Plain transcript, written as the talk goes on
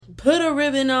Put a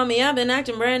ribbon on me, I've been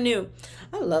acting brand new.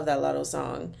 I love that Lotto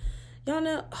song. Y'all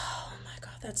know, oh my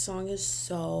God, that song is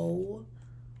so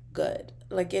good.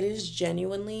 Like, it is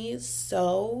genuinely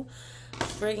so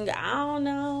freaking good. I don't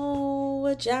know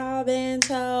what y'all been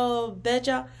told. Bet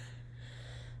y'all.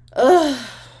 Ugh.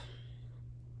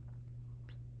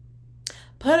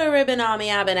 Put a ribbon on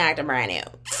me, I've been acting brand new.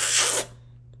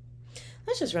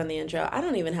 Let's just run the intro. I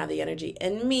don't even have the energy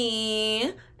in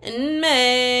me. In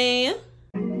May.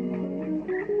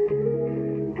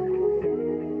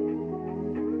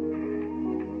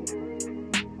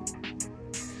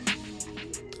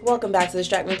 Welcome back to the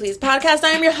Distract Me Please podcast. I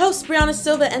am your host, Brianna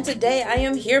Silva, and today I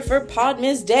am here for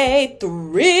PODMAS Day 3.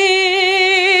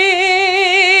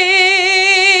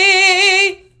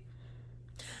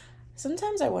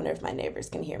 Sometimes I wonder if my neighbors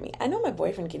can hear me. I know my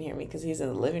boyfriend can hear me because he's in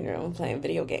the living room playing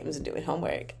video games and doing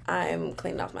homework. I'm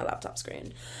cleaning off my laptop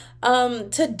screen.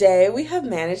 Today we have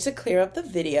managed to clear up the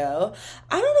video.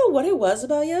 I don't know what it was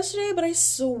about yesterday, but I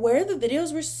swear the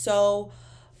videos were so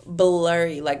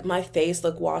blurry. Like, my face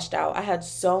looked washed out. I had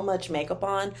so much makeup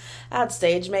on. I had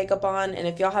stage makeup on, and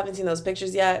if y'all haven't seen those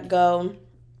pictures yet, go.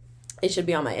 It should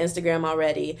be on my Instagram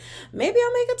already. Maybe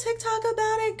I'll make a TikTok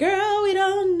about it, girl. We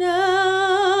don't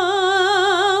know.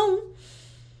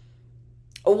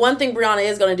 One thing Brianna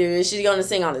is going to do is she's going to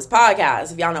sing on this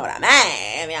podcast, if y'all know what I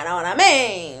mean. If y'all know what I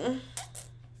mean.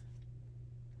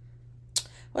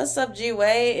 What's up,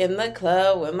 G-Way? In the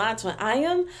club with my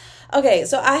twin. Okay,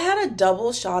 so I had a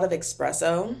double shot of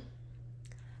espresso,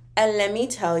 and let me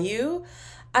tell you,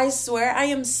 I swear I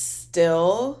am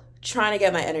still trying to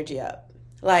get my energy up.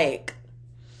 Like,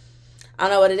 I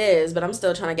don't know what it is, but I'm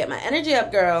still trying to get my energy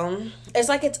up, girl. It's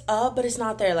like it's up, but it's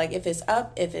not there. Like, if it's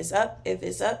up, then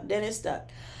it's stuck.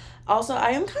 Also,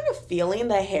 I am kind of feeling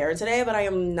the hair today, but I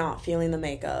am not feeling the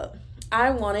makeup.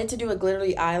 I wanted to do a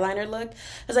glittery eyeliner look,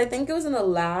 because I think it was in the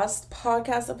last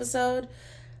podcast episode.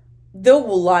 The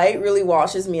light really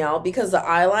washes me out because the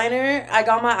eyeliner, I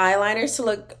got my eyeliners to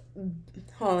look,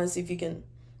 hold on, let's see if you can,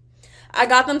 I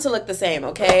got them to look the same,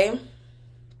 okay?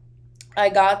 I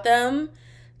got them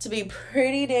to be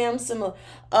pretty damn similar.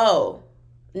 Oh,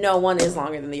 no, one is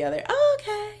longer than the other. Oh,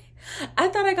 okay. I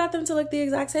thought I got them to look the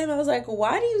exact same. I was like,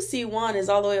 why do you see one is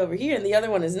all the way over here and the other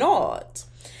one is not?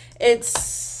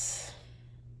 It's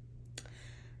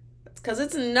because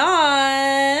it's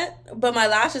not, but my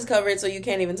lashes cover it so you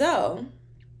can't even tell.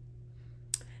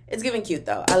 It's giving cute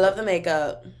though. I love the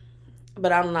makeup,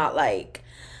 but I'm not like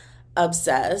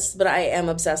obsessed. But I am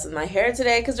obsessed with my hair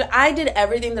today because I did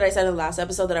everything that I said in the last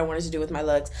episode that I wanted to do with my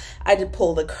looks. I did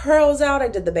pull the curls out. I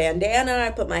did the bandana.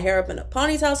 I put my hair up in a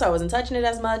ponytail so I wasn't touching it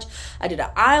as much. I did an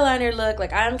eyeliner look.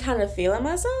 Like, I'm kind of feeling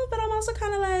myself, but I'm also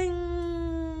kind of like,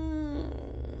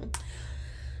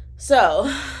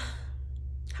 So,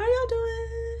 how y'all doing?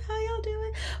 How y'all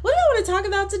doing? What do I want to talk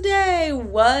about today?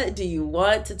 What do you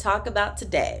want to talk about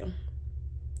today?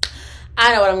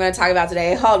 I know what I'm going to talk about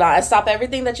today. Hold on. Stop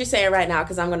everything that you're saying right now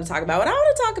because I'm going to talk about what I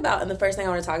want to talk about. And the first thing I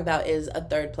want to talk about is a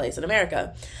third place in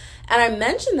America. And I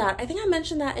mentioned that. I think I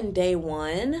mentioned that in day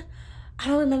one. I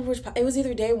don't remember which. It was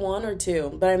either day 1 or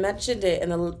 2. But I mentioned it in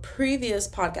the previous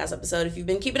podcast episode. If you've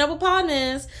been keeping up with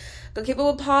PODMAS, go keep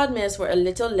up with PODMAS. We're a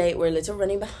little late. We're a little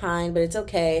running behind, but it's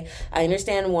okay. I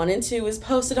understand 1 and 2 is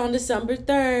posted on December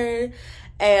 3rd,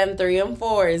 and 3 and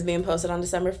 4 is being posted on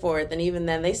December 4th. And even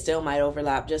then, they still might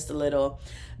overlap just a little.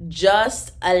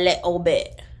 Just a little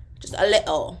bit. Just a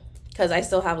little. Because I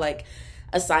still have, like,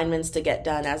 assignments to get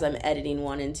done as I'm editing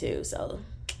 1 and 2. So,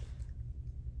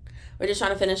 we're just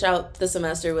trying to finish out the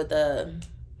semester with the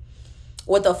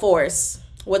force.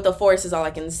 With the force is all I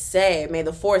can say. May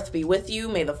the 4th be with you.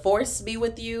 May the force be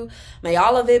with you. May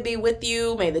all of it be with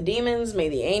you. May the demons, may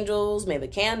the angels, may the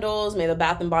candles, may the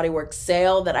Bath & Body Works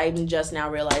sale that I'm just now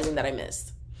realizing that I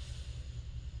missed.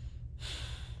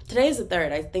 Today is the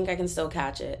 3rd. I think I can still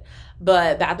catch it.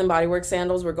 But Bath & Body Works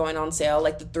sandals were going on sale.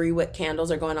 Like, the 3-wick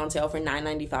candles are going on sale for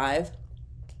 $9.95.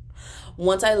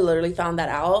 Once I literally found that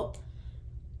out,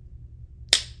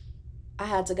 I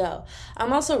had to go.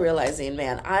 I'm also realizing,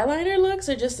 man, eyeliner looks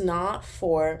are just not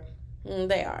for,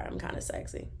 they are. I'm kind of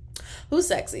sexy. Who's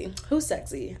sexy? Who's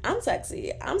sexy? I'm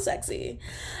sexy. I'm sexy.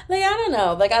 Like, I don't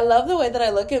know. Like, I love the way that I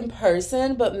look in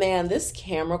person, but man, this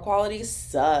camera quality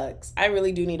sucks. I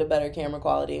really do need a better camera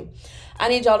quality. I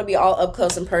need y'all to be all up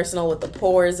close and personal with the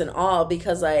pores and all,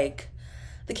 because like,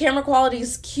 the camera quality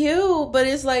is cute, but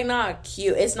it's like not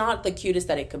cute. It's not the cutest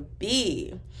that it could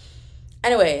be.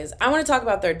 Anyways, I want to talk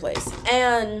about third place.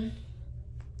 And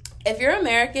if you're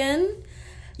American,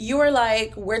 you are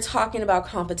like, we're talking about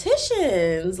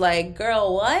competitions. Like,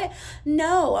 girl, what?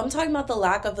 No, I'm talking about the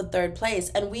lack of a third place.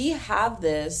 And we have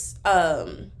this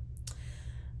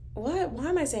what? Why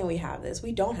am I saying we have this?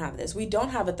 We don't have this. We don't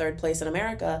have a third place in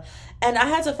America. And I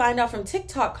had to find out from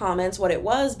TikTok comments what it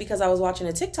was because I was watching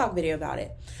a TikTok video about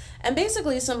it. And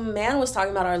basically, some man was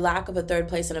talking about our lack of a third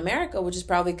place in America, which is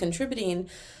probably contributing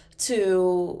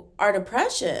to our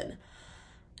depression.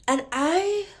 And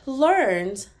I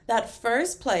learned that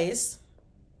first place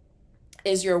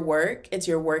is your work. It's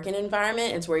your working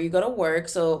environment. It's where you go to work.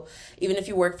 So even if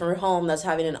you work from home, that's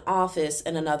having an office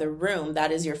in another room.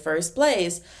 That is your first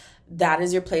place. That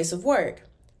is your place of work.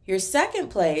 Your second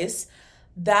place,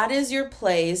 that is your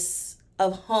place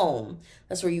of home.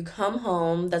 That's where you come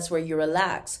home. That's where you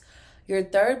relax. Your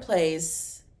third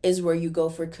place is where you go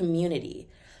for community.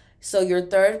 So your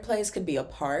third place could be a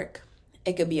park.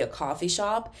 It could be a coffee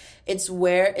shop. It's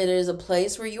where it is a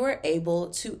place where you are able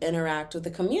to interact with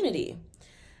the community.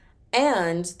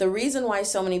 And the reason why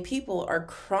so many people are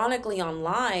chronically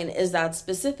online is that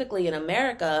specifically in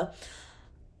America,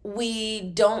 we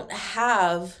don't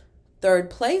have third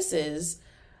places.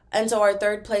 And so our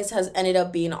third place has ended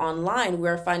up being online. We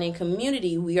are finding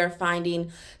community. We are finding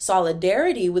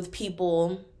solidarity with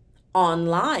people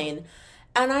online.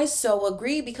 And I so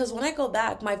agree because when I go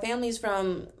back, my family's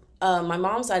from my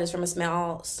mom's side is from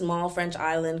a small French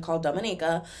island called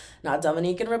Dominica, not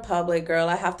Dominican Republic, girl.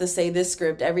 I have to say this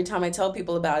script every time I tell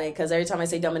people about it because every time I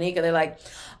say Dominica, they're like,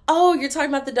 oh, you're talking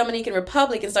about the Dominican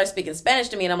Republic, and start speaking Spanish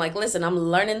to me. And I'm like, listen, I'm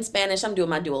learning Spanish. I'm doing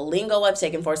my Duolingo. I've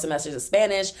taken 4 semesters of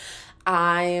Spanish.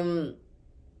 I'm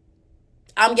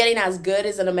getting as good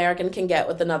as an American can get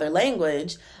with another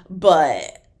language,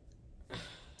 but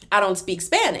I don't speak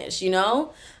Spanish, you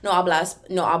know? No hablo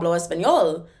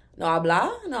español. No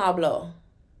hablo.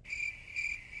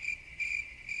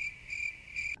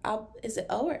 Is it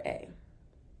O or A?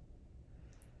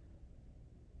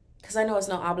 Because I know it's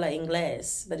no habla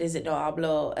inglés, but is it no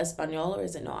hablo español or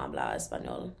is it no habla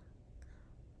español?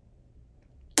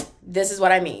 This is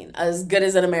what I mean. As good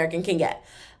as an American can get.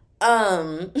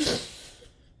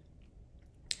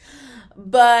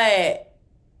 But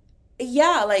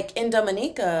yeah, like in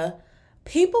Dominica,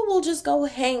 people will just go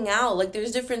hang out. Like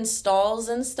there's different stalls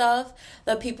and stuff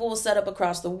that people will set up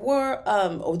across the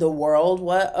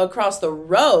across the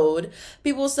road.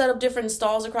 People will set up different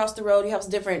stalls across the road. You have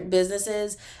different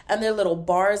businesses and their little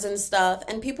bars and stuff.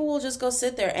 And people will just go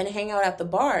sit there and hang out at the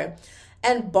bar.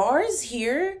 And bars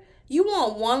here, you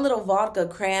want one little vodka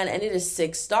cran and it is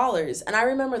 $6. And I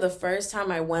remember the first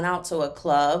time I went out to a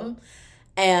club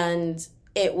and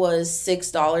it was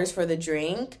 $6 for the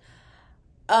drink.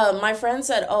 My friend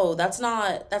said, oh, that's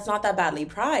not that badly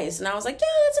priced. And I was like, yeah,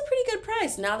 that's a pretty good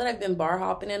price. Now that I've been bar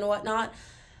hopping and whatnot,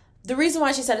 the reason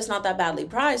why she said it's not that badly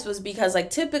priced was because like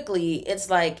typically it's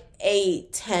like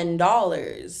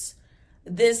 $8-10.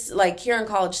 This, like here in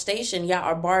College Station, yeah,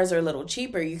 our bars are a little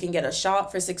cheaper. You can get a shot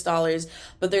for $6,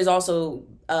 but there's also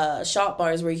shot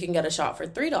bars where you can get a shot for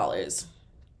 $3.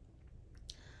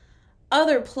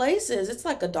 Other places, it's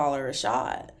like $1 a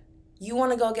shot. You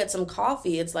want to go get some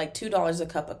coffee, it's like $2 a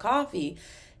cup of coffee.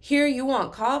 Here you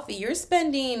want coffee, you're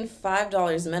spending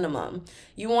 $5 minimum.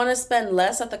 You want to spend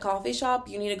less at the coffee shop,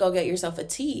 you need to go get yourself a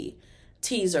tea.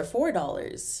 Teas are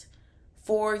 $4,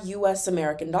 US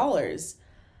American dollars.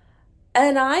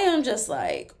 And I am just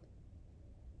like,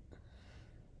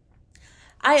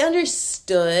 I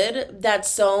understood that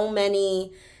so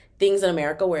many things in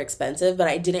America were expensive, but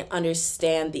I didn't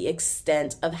understand the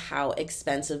extent of how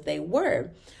expensive they were.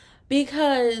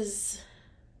 Because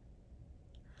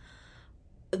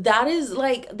that is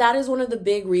one of the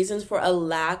big reasons for a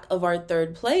lack of our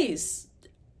third place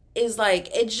is like,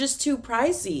 it's just too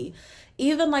pricey.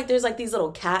 Even like there's like these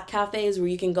little cat cafes where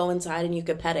you can go inside and you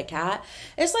can pet a cat.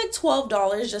 It's like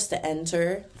 $12 just to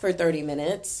enter for 30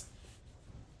 minutes.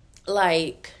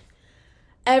 Like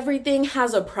everything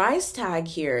has a price tag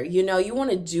here. You know, you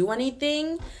want to do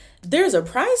anything, there's a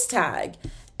price tag.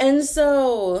 And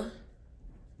so,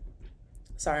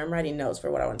 sorry, I'm writing notes for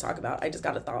what I want to talk about. I just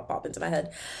got a thought pop into my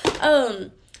head.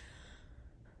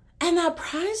 And that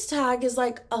price tag is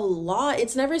like a lot.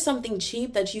 It's never something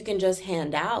cheap that you can just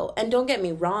hand out. And don't get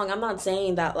me wrong, I'm not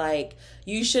saying that like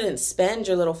you shouldn't spend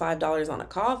your little $5 on a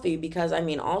coffee, because I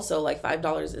mean also like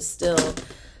 $5 is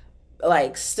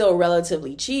still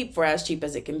relatively cheap for as cheap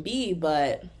as it can be,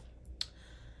 but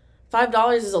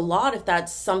 $5 is a lot if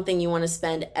that's something you want to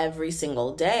spend every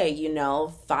single day, you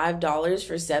know. $5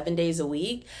 for 7 days a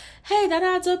week, hey, that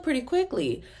adds up pretty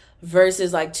quickly.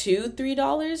 Versus like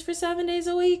 $2-3 for 7 days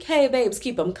a week, hey babes,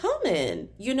 keep them coming,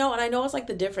 you know. And I know it's like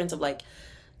the difference of like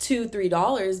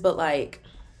 $2-3, but like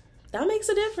that makes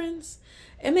a difference.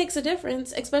 It makes a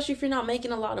difference, especially if you're not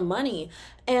making a lot of money.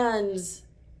 And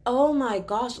Oh my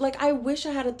gosh. Like, I wish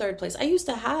I had a third place. I used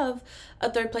to have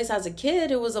a third place as a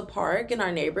kid. It was a park in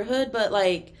our neighborhood, but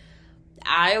like,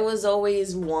 I was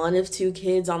always one of two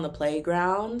kids on the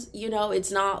playground. You know,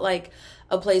 it's not like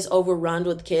a place overrun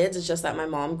with kids. It's just that my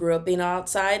mom grew up being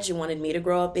outside. She wanted me to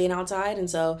grow up being outside. And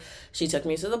so she took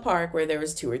me to the park where there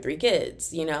was two or three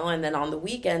kids, you know, and then on the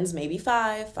weekends, maybe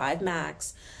five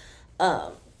max.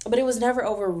 But it was never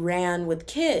overran with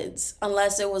kids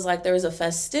unless it was like there was a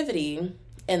festivity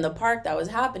in the park that was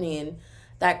happening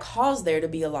that caused there to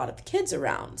be a lot of kids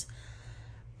around.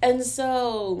 And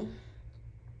so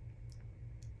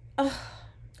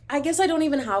I guess I don't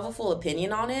even have a full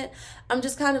opinion on it. I'm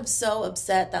just kind of so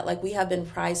upset that like we have been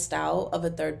priced out of a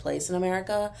third place in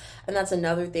America. And that's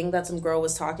another thing that some girl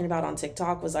was talking about on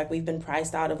TikTok, was like we've been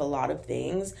priced out of a lot of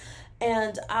things.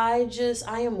 And I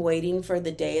am waiting for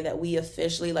the day that we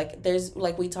officially, like, there's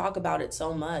like, we talk about it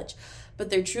so much,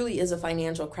 but there truly is a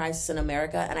financial crisis in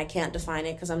America, and I can't define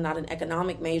it because I'm not an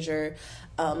economic major.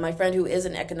 My friend who is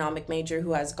an economic major,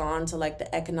 who has gone to like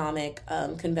the economic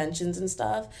conventions and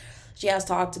stuff, she has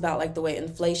talked about like the way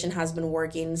inflation has been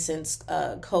working since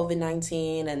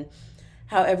COVID-19, and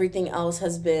how everything else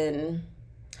has been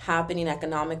happening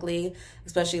economically,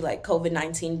 especially like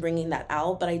COVID-19 bringing that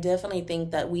out. But I definitely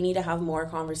think that we need to have more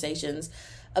conversations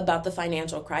about the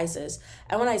financial crisis.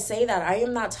 And when I say that, I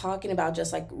am not talking about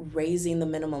just like raising the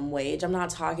minimum wage. I'm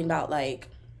not talking about like,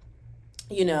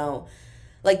 you know,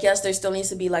 like, yes, there still needs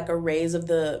to be like a raise of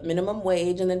the minimum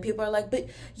wage. And then people are like, but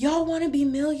y'all want to be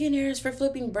millionaires for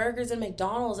flipping burgers in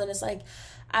McDonald's. And it's like,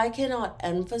 I cannot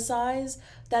emphasize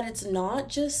that it's not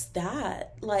just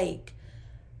that. Like,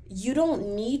 you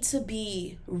don't need to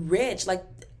be rich. Like,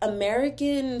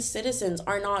 American citizens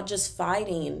are not just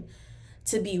fighting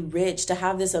to be rich, to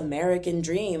have this American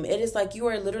dream. It is like you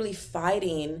are literally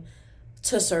fighting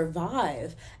to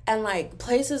survive. And like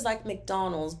places like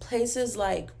McDonald's, places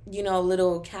like, you know,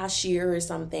 little cashier or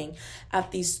something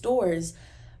at these stores,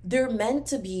 they're meant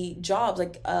to be jobs.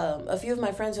 Like a few of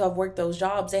my friends who have worked those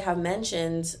jobs, they have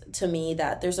mentioned to me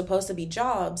that they're supposed to be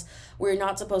jobs where you're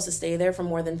not supposed to stay there for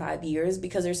more than 5 years,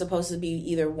 because they're supposed to be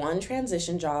either one,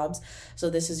 transition jobs.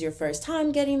 So this is your first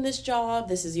time getting this job.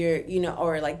 This is your, you know,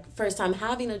 or like first time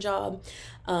having a job.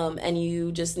 And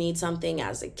you just need something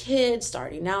as a kid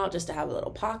starting out just to have a little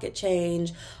pocket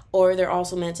change. Or they're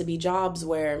also meant to be jobs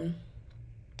where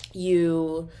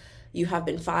you have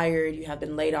been fired, you have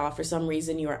been laid off, for some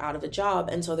reason you are out of a job,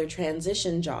 and so they're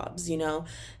transition jobs. You know,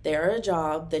 they're a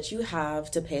job that you have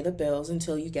to pay the bills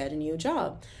until you get a new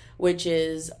job, which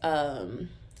is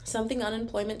something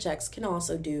unemployment checks can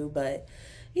also do. But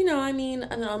you know, I mean,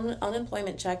 an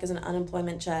unemployment check is an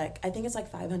unemployment check. I think it's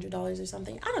like $500 or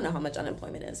something. I don't know how much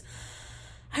unemployment is.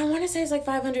 I want to say it's like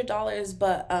 $500,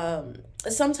 but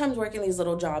sometimes working these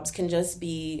little jobs can just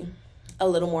be a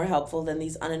little more helpful than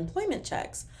these unemployment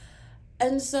checks.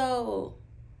 And so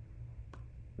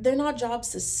they're not jobs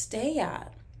to stay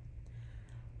at.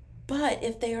 But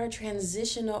if they are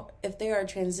transitory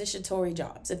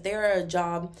jobs, if they are a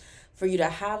job for you to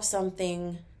have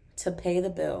something to pay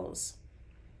the bills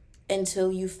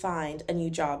until you find a new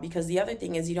job, because the other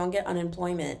thing is you don't get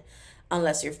unemployment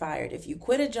unless you're fired. If you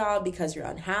quit a job because you're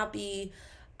unhappy,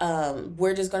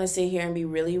 we're just going to sit here and be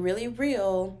really, really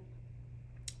real.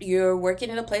 You're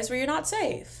working in a place where you're not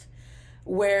safe,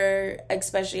 where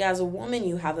especially as a woman,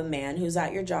 you have a man who's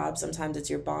at your job. Sometimes it's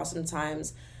your boss.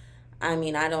 Sometimes, I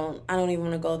mean, I don't even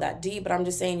want to go that deep, but I'm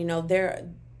just saying, you know, there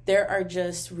are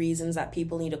just reasons that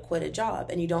people need to quit a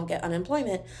job, and you don't get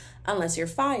unemployment unless you're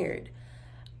fired.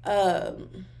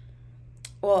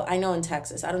 Well, I know in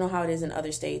Texas, I don't know how it is in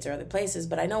other states or other places,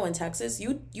 but I know in Texas,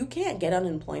 you can't get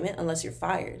unemployment unless you're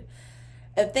fired.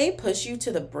 If they push you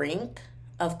to the brink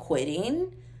of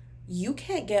quitting, you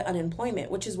can't get unemployment,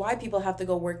 which is why people have to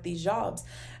go work these jobs.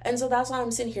 And so that's why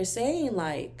I'm sitting here saying,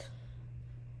 like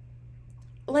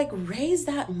raise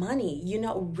that money, you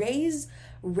know, raise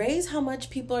how much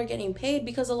people are getting paid,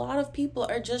 because a lot of people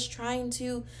are just trying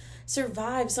to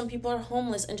survive. Some people are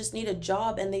homeless and just need a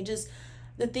job, and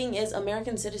the thing is,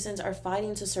 American citizens are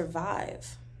fighting to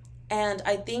survive. And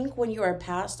I think when you are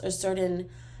past a certain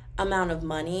amount of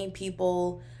money,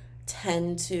 people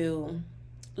tend to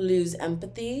lose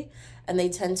empathy, and they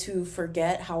tend to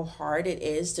forget how hard it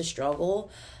is to struggle,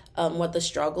 what the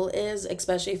struggle is,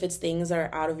 especially if it's things that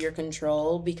are out of your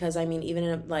control. Because I mean, even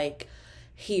in, like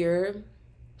here,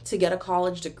 to get a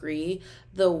college degree,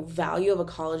 the value of a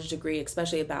college degree,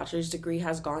 especially a bachelor's degree,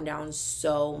 has gone down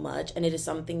so much. And it is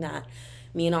something that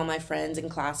me and all my friends in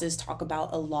classes talk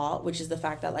about a lot, which is the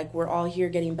fact that like we're all here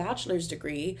getting bachelor's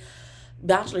degrees,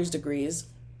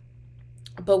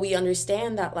 but we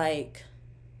understand that like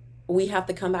we have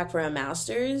to come back for a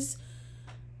master's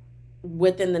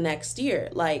within the next year.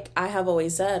 Like, I have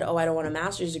always said, oh, I don't want a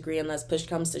master's degree unless push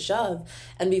comes to shove.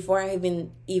 And before I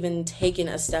even taken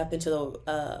a step into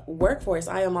the workforce,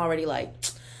 I am already like,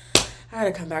 I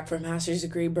gotta come back for a master's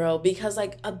degree, bro. Because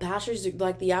like a bachelor's,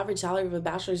 like the average salary of a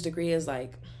bachelor's degree is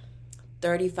like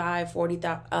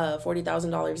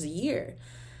 $40,000 a year.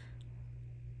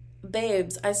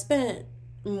 Babes, I spent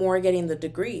more getting the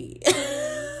degree.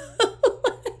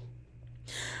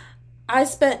 I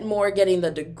spent more getting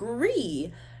the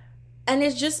degree. And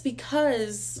it's just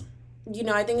because, you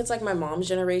know, I think it's like my mom's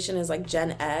generation is like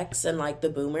Gen X and like the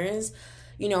boomers,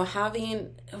 you know,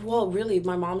 really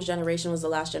my mom's generation was the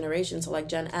last generation. So like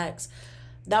Gen X,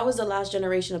 that was the last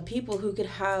generation of people who could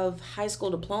have high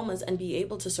school diplomas and be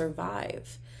able to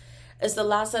survive. It's the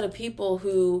last set of people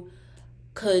who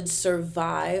could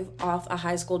survive off a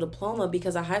high school diploma,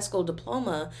 because a high school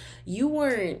diploma, you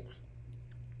weren't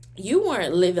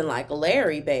living like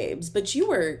Larry, babes, but you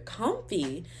were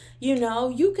comfy. You know,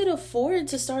 you could afford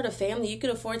to start a family. You could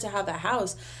afford to have a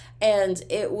house. And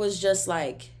it was just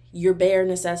like your bare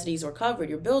necessities were covered.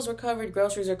 Your bills were covered.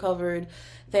 Groceries were covered.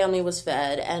 Family was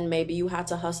fed. And maybe you had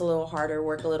to hustle a little harder,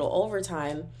 work a little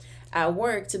overtime at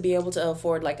work to be able to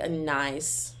afford like a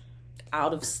nice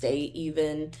out of state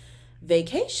even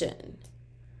vacation.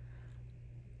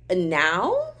 And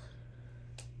now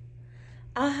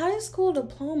a high school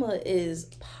diploma is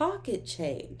pocket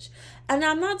change. And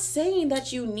I'm not saying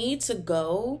that you need to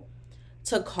go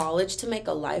to college to make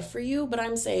a life for you, but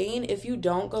I'm saying if you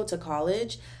don't go to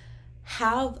college,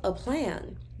 have a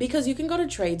plan. Because you can go to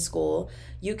trade school,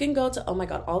 you can go to, oh my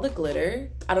God, all the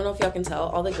glitter. I don't know if y'all can tell,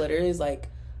 all the glitter is like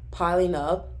piling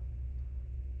up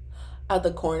at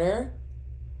the corner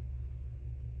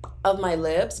of my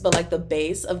lips, but like the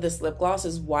base of this lip gloss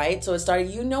is white. So it started,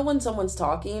 you know, when someone's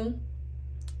talking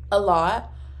a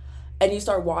lot and you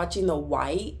start watching the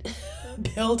white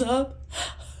build up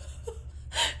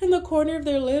in the corner of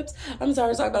their lips. I'm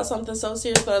sorry to talk about something so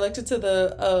serious, but I looked into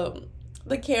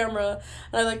the camera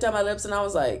and I looked at my lips and I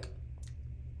was like,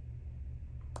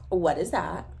 what is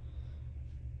that?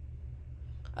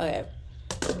 Okay.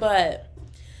 But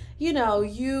you know,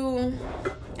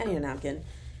 I need a napkin.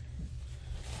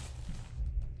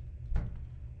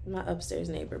 My upstairs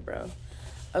neighbor, bro.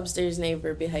 Upstairs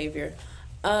neighbor behavior.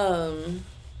 Where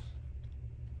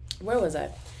was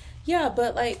I? Yeah,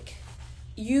 but like,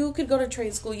 you could go to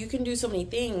trade school. You can do so many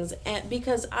things. And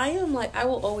because I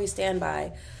will always stand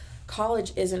by,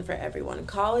 college isn't for everyone.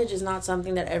 College is not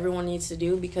something that everyone needs to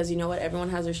do, because you know what? Everyone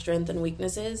has their strengths and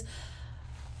weaknesses.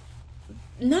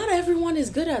 Not everyone is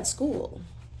good at school.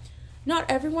 Not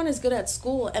everyone is good at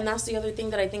school. And that's the other thing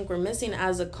that I think we're missing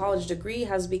as a college degree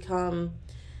has become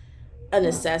a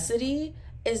necessity,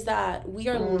 is that we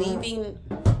are leaving,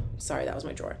 sorry, that was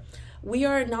my drawer. We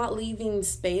are not leaving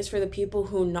space for the people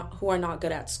who are not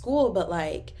good at school, but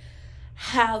like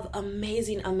have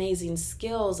amazing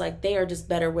skills. Like they are just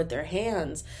better with their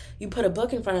hands. You put a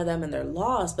book in front of them and they're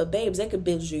lost, but babes, they could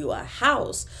build you a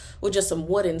house with just some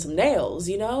wood and some nails,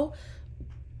 you know?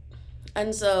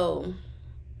 And so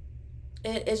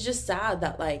it's just sad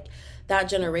that like that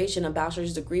generation, a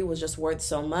bachelor's degree was just worth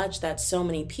so much that so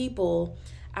many people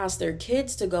ask their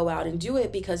kids to go out and do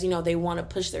it because, you know, they want to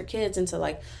push their kids into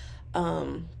like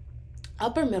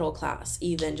upper middle class,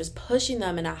 even just pushing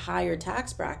them in a higher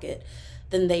tax bracket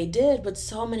than they did. But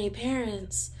so many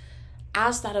parents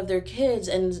asked that of their kids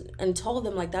and told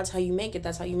them like, that's how you make it,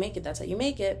 that's how you make it, that's how you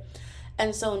make it.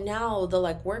 And so now the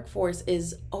like workforce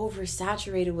is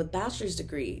oversaturated with bachelor's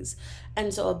degrees.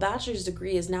 And so a bachelor's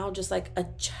degree is now just like a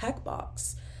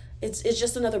checkbox. It's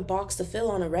just another box to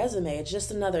fill on a resume. It's just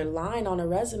another line on a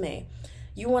resume.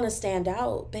 You want to stand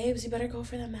out, babes, you better go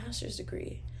for that master's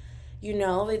degree. You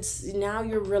know, it's now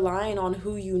you're relying on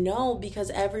who you know,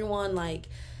 because everyone, like,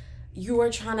 you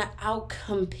are trying to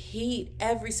outcompete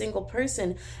every single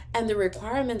person, and the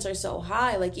requirements are so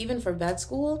high. Like, even for vet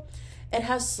school, it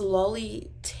has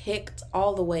slowly ticked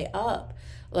all the way up.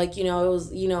 Like, you know, it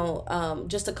was, you know,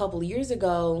 just a couple years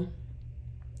ago,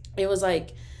 it was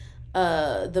like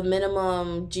the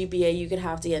minimum GPA you could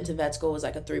have to get into vet school was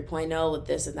like a 3.0 with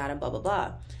this and that and blah, blah,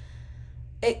 blah.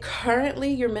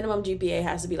 Currently, your minimum GPA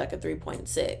has to be like a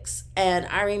 3.6. And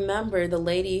I remember the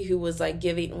lady who was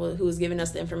giving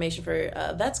us the information for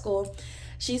vet school,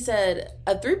 she said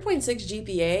a 3.6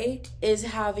 GPA is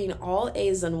having all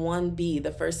A's and 1 B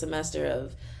the first semester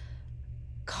of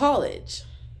college.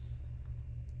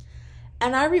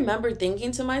 And I remember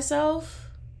thinking to myself,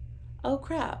 oh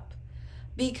crap.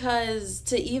 Because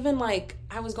to even like,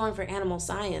 I was going for animal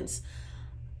science,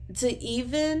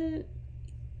 to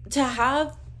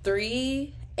have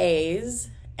 3 A's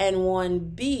and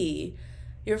 1B,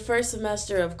 your first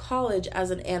semester of college as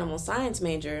an animal science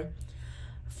major,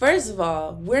 first of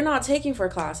all, we're not taking 4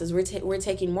 classes. We're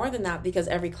taking more than that because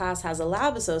every class has a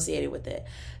lab associated with it.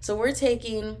 So we're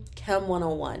taking Chem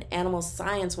 101, Animal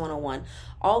Science 101,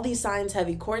 all these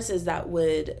science-heavy courses that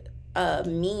would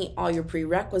meet all your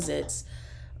prerequisites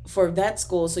for vet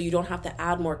school, so you don't have to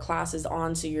add more classes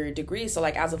onto your degree. So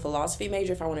like as a philosophy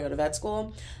major, if I want to go to vet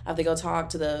school, I have to go talk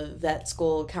to the vet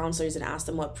school counselors and ask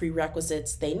them what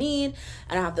prerequisites they need,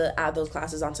 and I have to add those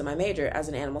classes onto my major. As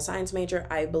an animal science major,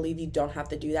 I believe you don't have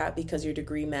to do that because your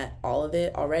degree met all of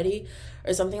it already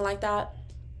or something like that.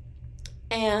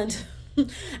 And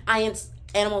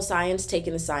animal science,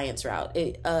 taking the science route.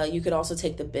 You could also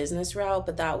take the business route,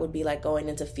 but that would be like going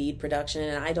into feed production,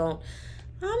 and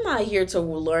I'm not here to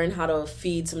learn how to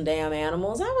feed some damn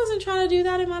animals. I wasn't trying to do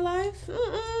that in my life.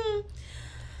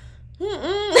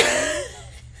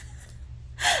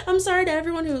 I'm sorry to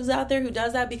everyone who's out there who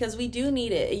does that, because we do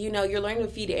need it. You know, you're learning to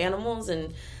feed animals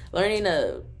and learning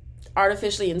to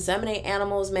artificially inseminate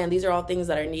animals. Man, these are all things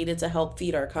that are needed to help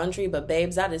feed our country. But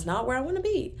babes, that is not where I want to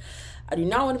be. I do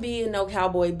not want to be in no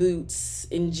cowboy boots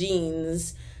and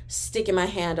jeans sticking my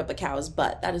hand up a cow's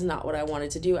butt. That is not what I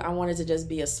wanted to do. I wanted to just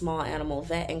be a small animal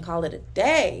vet and call it a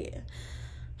day.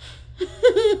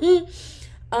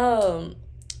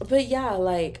 But yeah,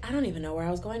 like, I don't even know where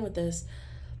I was going with this.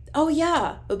 Oh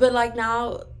yeah, but like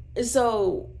now,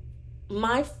 so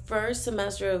my first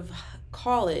semester of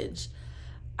college,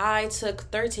 I took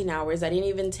 13 hours. I didn't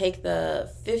even take the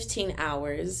 15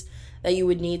 hours that you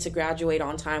would need to graduate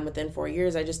on time within 4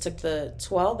 years. I just took the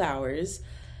 12 hours.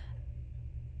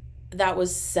 That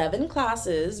was 7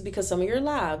 classes because some of your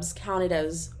labs counted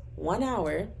as 1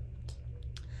 hour.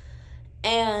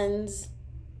 And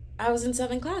I was in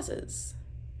 7 classes.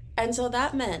 And so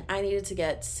that meant I needed to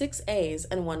get 6 A's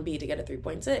and 1 B to get a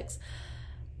 3.6.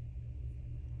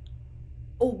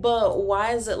 Oh, but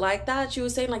why is it like that? She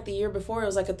was saying like the year before it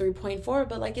was like a 3.4,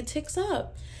 but like it ticks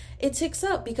up. It ticks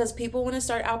up because people want to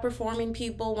start outperforming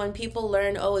people. When people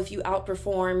learn, oh, if you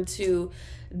outperform to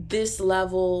this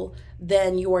level,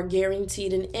 then you are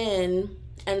guaranteed an in.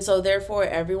 And so therefore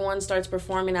everyone starts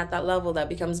performing at that level that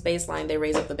becomes baseline. They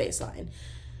raise up the baseline.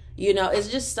 You know, it's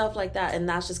just stuff like that. And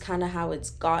that's just kind of how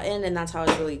it's gotten. And that's how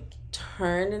it's really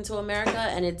turned into America.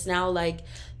 And it's now like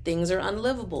things are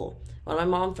unlivable. When my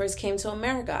mom first came to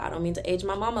America, I don't mean to age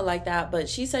my mama like that, but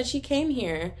she said she came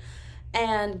here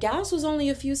and gas was only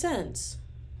a few cents.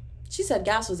 She said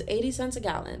gas was 80 cents a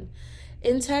gallon.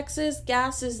 In Texas,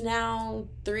 gas is now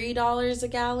 $3 a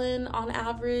gallon on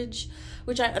average,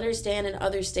 which I understand in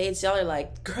other states. Y'all are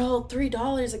like, girl,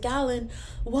 $3 a gallon.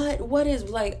 What is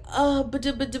like,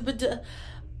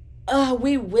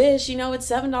 we wish, you know,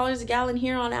 it's $7 a gallon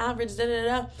here on average,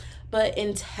 But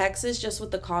in Texas, just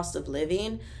with the cost of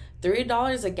living,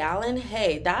 $3 a gallon,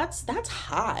 hey, that's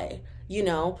high. You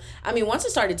know, I mean, once it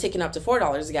started ticking up to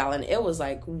 $4 a gallon, it was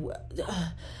like,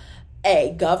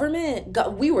 hey, government,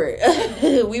 we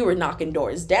were knocking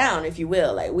doors down, if you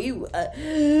will. Like,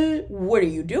 what are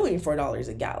you doing $4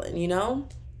 a gallon, you know?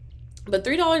 But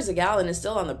 $3 a gallon is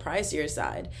still on the pricier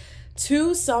side.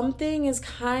 2 something is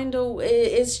kind of,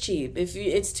 it's cheap. If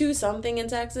it's 2 something in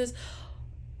Texas,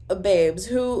 babes,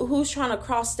 who's trying to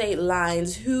cross state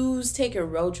lines, who's taking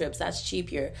road trips, that's cheap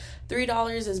here.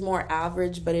 $3 is more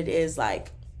average, but it is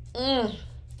like, I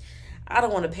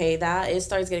don't want to pay that. It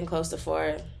starts getting close to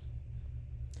 4.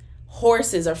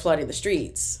 Horses are flooding the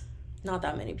streets. Not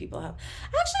that many people have.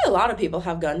 Actually, a lot of people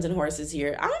have guns and horses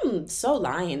here. I'm so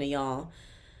lying to y'all.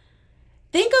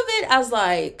 Think of it as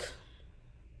like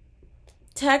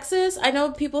Texas. I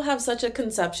know people have such a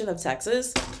conception of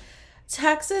Texas.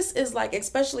 Texas is like,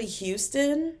 especially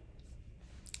Houston,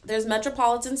 there's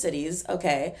metropolitan cities,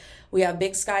 okay? We have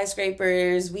big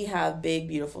skyscrapers. We have big,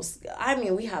 beautiful,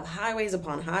 we have highways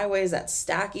upon highways that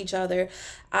stack each other.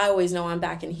 I always know I'm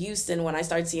back in Houston when I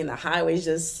start seeing the highways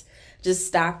just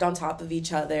stacked on top of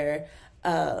each other.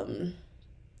 I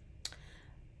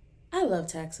love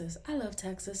Texas. I love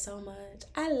Texas so much.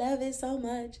 I love it so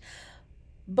much.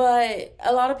 But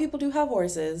a lot of people do have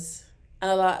horses.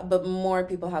 But more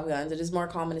people have guns. It is more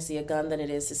common to see a gun than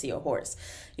it is to see a horse.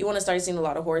 You want to start seeing a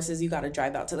lot of horses, you got to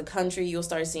drive out to the country. You'll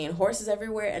start seeing horses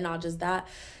everywhere, and not just that.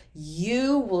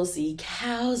 You will see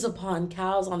cows upon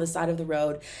cows on the side of the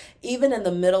road, even in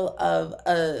the middle of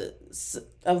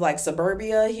like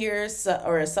suburbia here,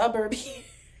 or a suburb here.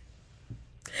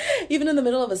 Even in the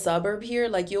middle of a suburb here,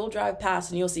 like you'll drive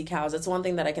past and you'll see cows. That's one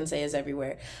thing that I can say is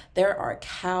everywhere. There are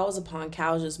cows upon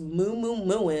cows just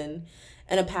mooing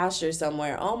in a pasture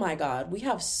somewhere. Oh my God, we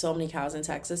have so many cows in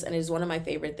Texas, and it is one of my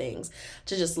favorite things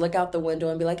to just look out the window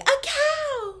and be like, a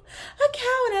cow, A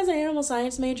cow. And as an animal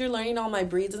science major, learning all my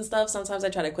breeds and stuff, sometimes I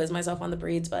try to quiz myself on the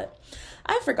breeds, but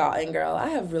I've forgotten, girl. I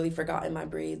have really forgotten my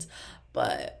breeds.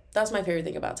 But that's my favorite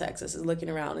thing about Texas, is looking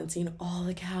around and seeing all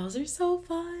the cows. They're so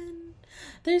fun.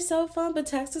 They're so fun. But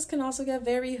Texas can also get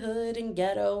very hood and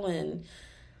ghetto and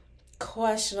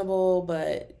questionable,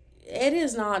 but it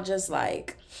is not just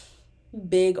like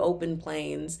big open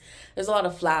plains. There's a lot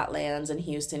of flat lands in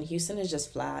Houston. Houston is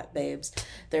just flat, babes.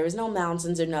 There is no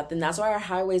mountains or nothing. That's why our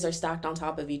highways are stacked on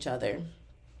top of each other.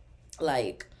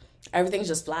 Like, everything's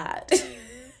just flat.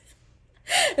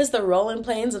 It's the rolling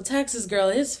plains of Texas, girl.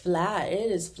 It's flat. It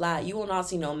is flat. You will not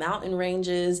see no mountain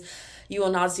ranges. You will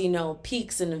not see no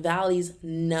peaks and valleys.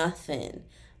 Nothing.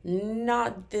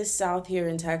 Not this south here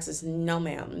in Texas. No,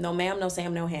 ma'am. No, ma'am. No,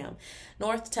 Sam. No, ham.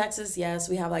 North Texas, yes,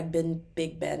 we have like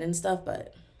Big Bend and stuff,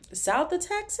 but south of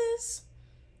Texas,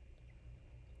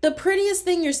 the prettiest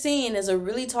thing you're seeing is a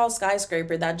really tall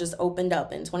skyscraper that just opened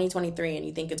up in 2023, and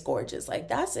you think it's gorgeous. Like,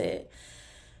 that's it.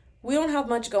 We don't have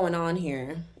much going on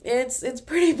here. It's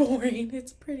pretty boring.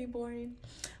 It's pretty boring.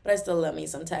 But I still love me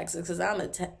some Texas, because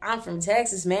I'm from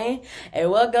Texas, man. And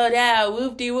what go down,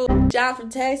 whoop-de-whoop. I'm from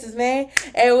Texas, man.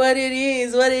 And what it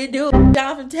is, what it do.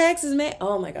 I'm from Texas, man.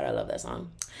 Oh my God, I love that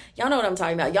song. Y'all know what I'm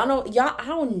talking about.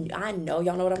 I know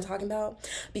y'all know what I'm talking about,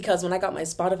 because when I got my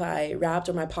Spotify Wrapped,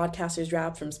 or my podcasters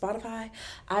Wrapped from Spotify,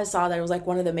 I saw that it was like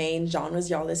one of the main genres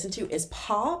y'all listen to is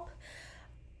pop,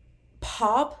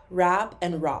 rap,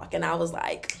 and rock. And I was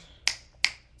like,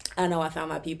 I know I found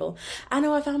my people.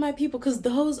 Because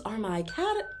those are my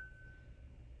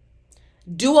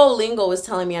Duolingo is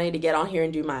telling me I need to get on here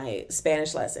and do my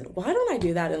Spanish lesson. Why don't I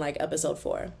do that in like episode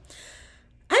 4?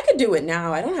 I could do it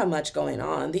now. I don't have much going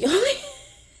on. The only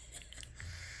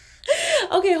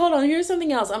Okay, hold on. Here's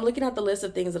something else. I'm looking at the list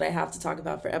of things that I have to talk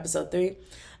about for episode 3.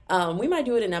 We might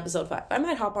do it in episode 5. I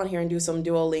might hop on here and do some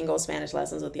Duolingo Spanish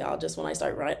lessons with y'all, just when I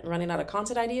start running out of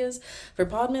content ideas for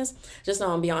PODMAS. Just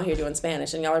know I'm be on here doing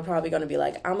Spanish, and y'all are probably going to be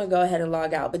like, I'm going to go ahead and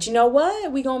log out. But you know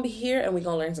what? We going to be here, and we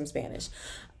going to learn some Spanish.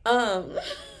 I'm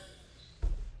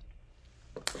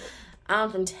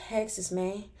from Texas,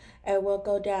 man. And we'll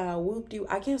go down, whoop-de.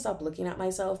 I can't stop looking at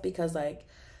myself, because like,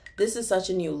 this is such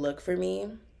a new look for me,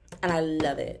 and I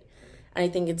love it. And I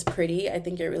think it's pretty. I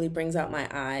think it really brings out my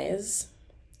eyes.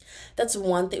 That's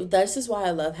one thing. This is why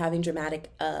I love having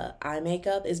dramatic eye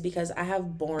makeup, is because I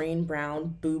have boring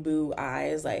brown boo-boo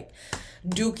eyes, like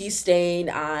dookie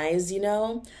stained eyes, you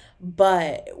know?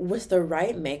 But with the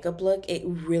right makeup look, it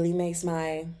really makes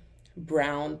my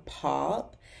brown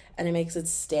pop, and it makes it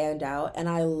stand out. And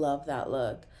I love that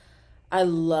look. I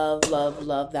love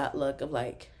that look of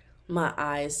like, my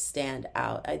eyes stand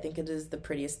out. I think it is the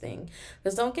prettiest thing.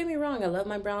 Because don't get me wrong, I love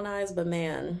my brown eyes, but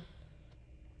man,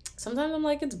 sometimes I'm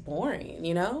like, it's boring,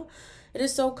 you know? It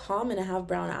is so common to have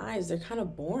brown eyes. They're kind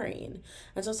of boring.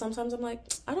 And so sometimes I'm like,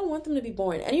 I don't want them to be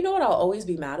boring. And you know what I'll always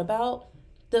be mad about?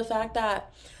 The fact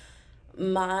that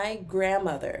my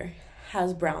grandmother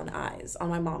has brown eyes on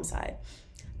my mom's side,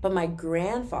 but my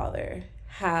grandfather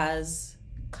has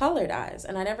colored eyes.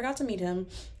 And I never got to meet him.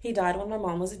 He died when my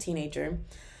mom was a teenager.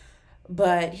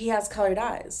 But he has colored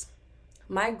eyes.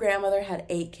 My grandmother had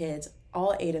 8 kids.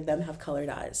 All 8 of them have colored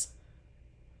eyes.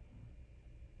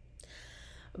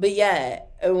 But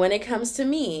yet, when it comes to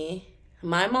me,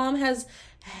 my mom has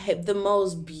the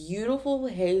most beautiful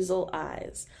hazel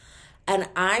eyes. And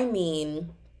I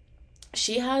mean,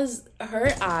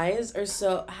 her eyes are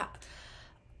so,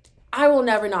 I will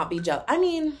never not be jealous. I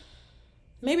mean,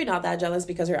 maybe not that jealous,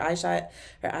 because her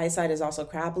eyesight is also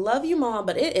crap. Love you, Mom,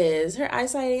 but her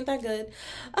eyesight ain't that good.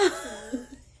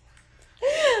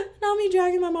 Not me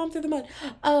dragging my mom through the mud.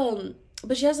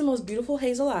 But she has the most beautiful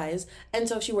hazel eyes. And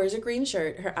so if she wears a green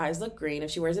shirt, her eyes look green. If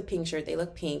she wears a pink shirt, they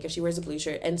look pink. If she wears a blue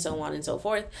shirt, and so on and so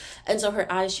forth. And so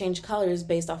her eyes change colors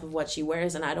based off of what she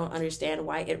wears. And I don't understand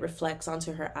why it reflects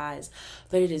onto her eyes.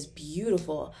 But it is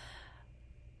beautiful.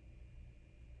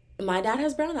 My dad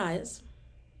has brown eyes.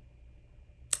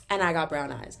 And I got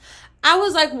brown eyes. I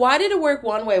was like, why did it work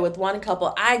one way with one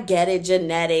couple? I get it,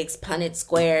 genetics, Punnett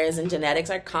squares, and genetics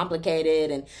are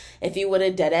complicated. And if you would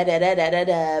have then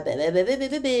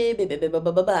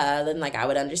like I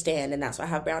would understand, and that's why I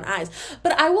have brown eyes.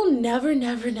 But I will never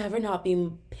not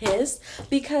be pissed,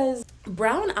 because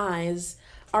brown eyes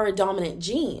are a dominant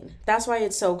gene. That's why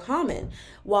it's so common.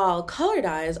 While colored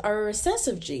eyes are a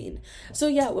recessive gene. So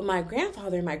yeah, with my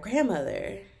grandfather and my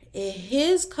grandmother,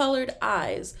 his colored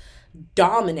eyes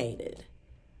dominated.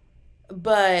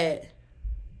 But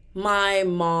my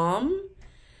mom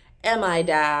and my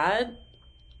dad,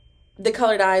 the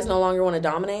colored eyes no longer want to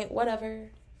dominate. Whatever,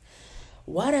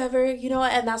 you know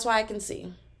what? And that's why I can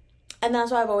see. And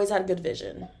that's why I've always had good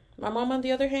vision. My mom, on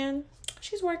the other hand,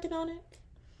 she's working on it.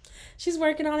 She's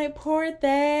working on it. Poor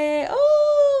thing.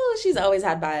 Oh, she's always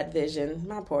had bad vision.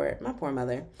 My poor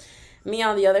mother. Me,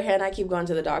 on the other hand, I keep going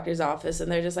to the doctor's office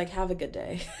and they're just like, have a good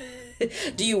day.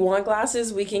 Do you want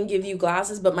glasses? We can give you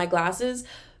glasses, but my glasses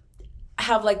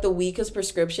have like the weakest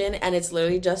prescription, and it's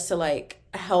literally just to like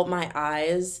help my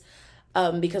eyes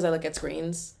because I look at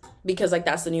screens. Because like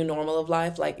that's the new normal of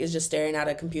life, like is just staring at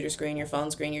a computer screen, your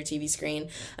phone screen, your TV screen.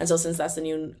 And so since that's the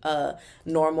new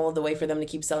normal, the way for them to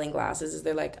keep selling glasses is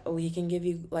they're like, oh, we can give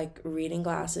you like reading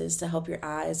glasses to help your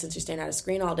eyes since you're staring at a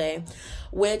screen all day,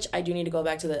 which I do need to go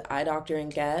back to the eye doctor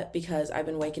and get, because I've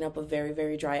been waking up with very,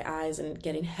 very dry eyes and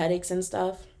getting headaches and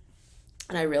stuff.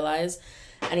 And I realize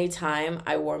anytime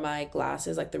I wore my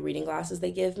glasses, like the reading glasses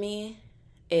they give me,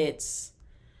 it's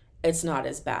not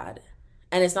as bad.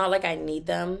 And it's not like I need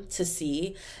them to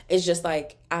see. It's just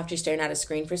like after staring at a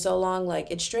screen for so long, like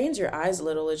it strains your eyes a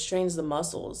little. It strains the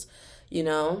muscles, you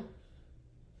know?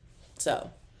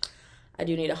 So I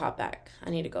do need to hop back. I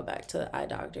need to go back to the eye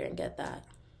doctor and get that.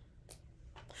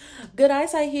 Good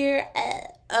eyesight here.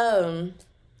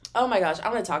 Oh my gosh,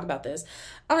 I'm going to talk about this.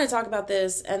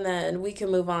 And then we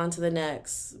can move on to the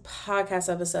next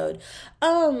podcast episode.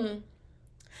 I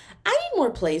need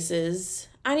more places.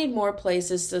 I need more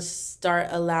places to start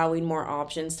allowing more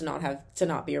options to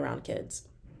not be around kids.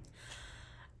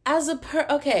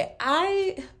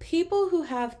 People who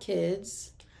have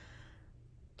kids,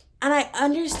 and I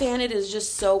understand it is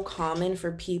just so common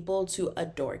for people to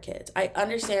adore kids. I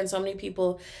understand so many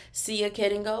people see a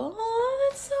kid and go, oh,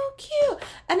 that's so cute.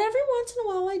 And every once in a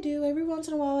while I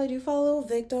do fall a little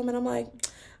victim, and I'm like,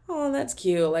 oh, that's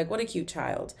cute. Like, what a cute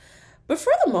child. But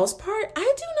for the most part,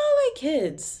 I do not like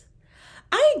kids.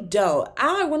 I don't.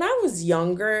 When I was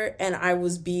younger and I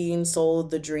was being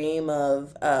sold the dream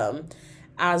of,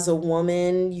 as a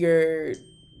woman,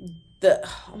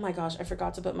 oh my gosh, I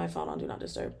forgot to put my phone on Do Not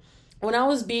Disturb. When I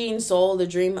was being sold the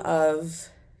dream of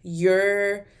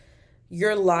your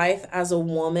life as a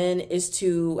woman is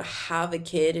to have a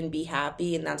kid and be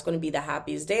happy, and that's going to be the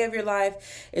happiest day of your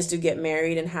life, is to get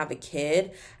married and have a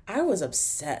kid, I was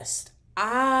obsessed.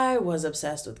 I was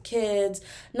obsessed with kids,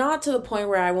 not to the point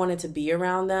where I wanted to be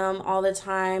around them all the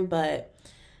time, but,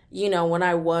 you know, when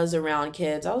I was around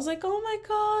kids, I was like, oh my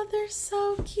God, they're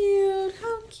so cute.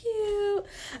 How cute.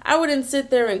 I wouldn't sit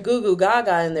there and goo goo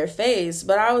gaga in their face,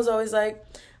 but I was always like,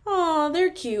 oh,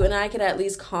 they're cute. And I could at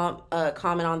least comment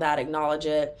on that, acknowledge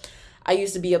it. I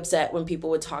used to be upset when people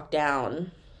would talk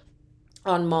down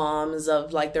on moms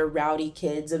of like their rowdy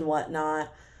kids and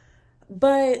whatnot.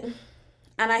 But...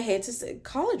 and I hate to say,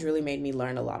 college really made me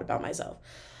learn a lot about myself.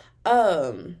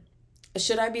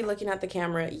 Should I be looking at the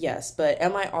camera? Yes. But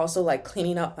am I also like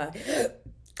cleaning up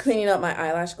my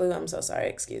eyelash glue? I'm so sorry.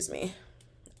 Excuse me.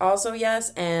 Also, yes.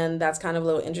 And that's kind of a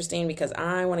little interesting because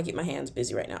I want to keep my hands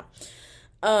busy right now.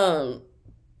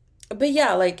 But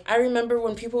yeah, like I remember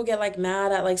when people get like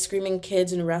mad at like screaming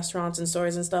kids in restaurants and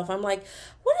stores and stuff. I'm like,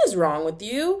 what is wrong with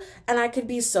you? And I could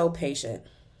be so patient.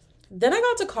 Then I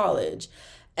got to college.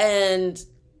 And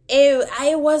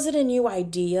it wasn't a new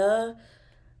idea,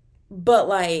 but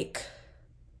like,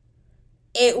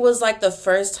 it was like the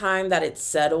first time that it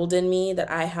settled in me that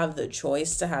I have the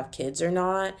choice to have kids or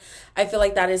not. I feel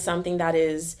like that is something that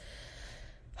it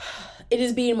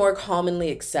is being more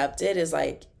commonly accepted, is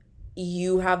like,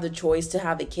 you have the choice to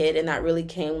have a kid. And that really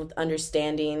came with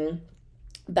understanding,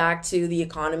 back to the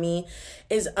economy,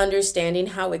 is understanding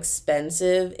how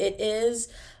expensive it is.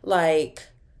 Like,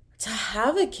 to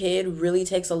have a kid really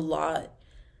takes a lot.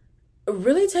 It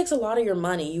really takes a lot of your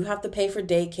money. You have to pay for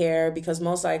daycare because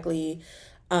most likely,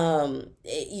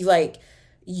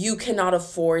 you cannot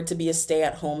afford to be a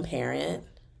stay-at-home parent.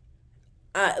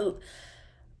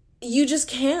 You just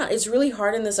can't. It's really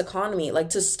hard in this economy.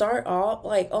 Like to start off,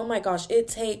 like, oh my gosh, it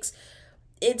takes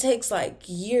like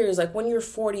years. Like when you're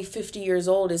 40, 50 years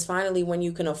old is finally when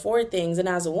you can afford things. And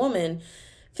as a woman,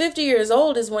 50 years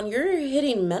old is when you're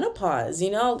hitting menopause,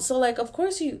 you know? So, like, of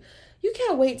course, you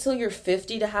can't wait till you're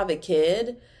 50 to have a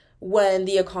kid when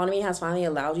the economy has finally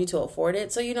allowed you to afford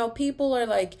it. So, you know, people are,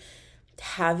 like,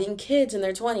 having kids in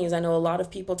their 20s. I know a lot of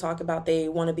people talk about they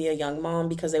want to be a young mom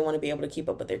because they want to be able to keep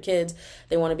up with their kids.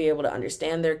 They want to be able to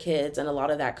understand their kids. And a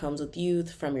lot of that comes with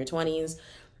youth from your 20s.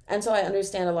 And so I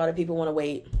understand a lot of people want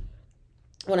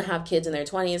to have kids in their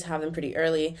 20s, have them pretty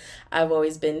early. I've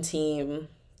always been team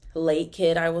late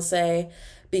kid, I will say,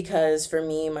 because for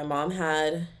me, my mom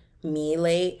had me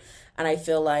late, and I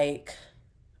feel like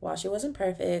while she wasn't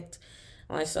perfect,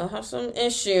 and I still have some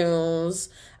issues,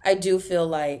 I do feel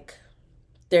like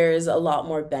there's a lot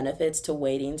more benefits to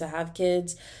waiting to have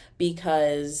kids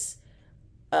because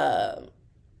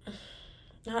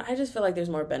I just feel like there's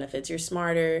more benefits. You're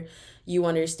smarter, you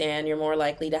understand, you're more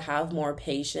likely to have more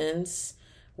patience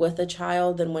with a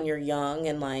child than when you're young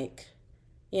and like,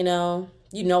 you no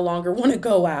longer want to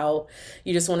go out.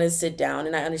 You just want to sit down.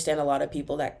 And I understand a lot of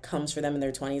people that comes for them in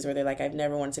their 20s where they're like, I've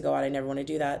never wanted to go out. I never want to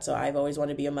do that. So I've always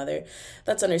wanted to be a mother.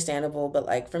 That's understandable. But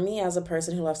like for me as a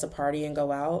person who loves to party and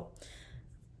go out,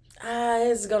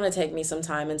 it's going to take me some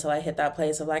time until I hit that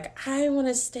place of like, I want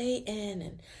to stay in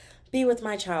and be with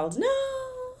my child. No.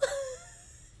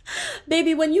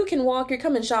 Baby, when you can walk, you're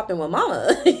coming shopping with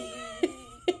mama.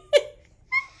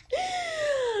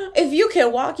 If you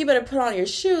can walk, you better put on your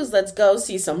shoes. Let's go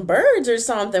see some birds or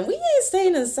something. We ain't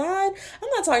staying inside. I'm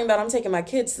not talking about I'm taking my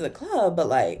kids to the club, but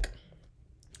like,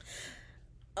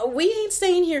 we ain't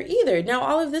staying here either. Now,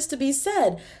 all of this to be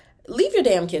said, leave your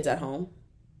damn kids at home.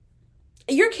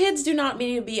 Your kids do not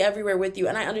need to be everywhere with you.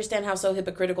 And I understand how so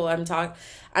hypocritical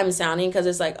I'm sounding, because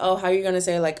it's like, oh, how are you going to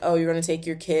say like, oh, you're going to take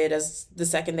your kid as the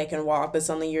second they can walk, but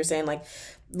suddenly you're saying like,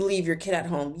 leave your kid at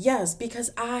home. Yes,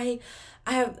 because I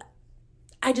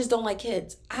just don't like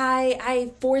kids.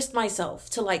 I forced myself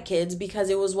to like kids because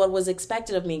it was what was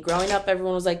expected of me. Growing up,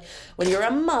 everyone was like, when you're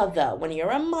a mother, when you're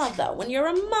a mother, when you're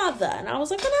a mother. And I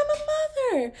was like, when I'm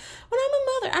a mother,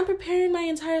 I'm preparing my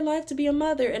entire life to be a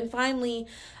mother. And finally,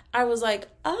 I was like,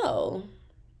 oh,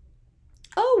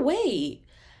 wait,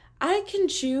 I can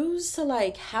choose to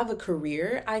like have a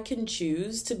career. I can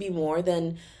choose to be more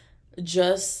than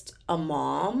just a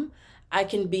mom. I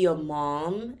can be a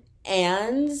mom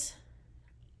and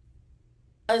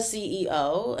a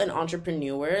CEO, an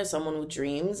entrepreneur, someone with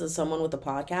dreams, someone with a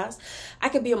podcast. I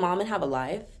could be a mom and have a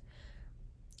life.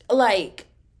 Like,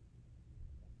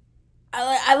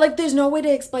 I like, there's no way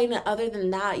to explain it other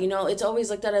than that. It's always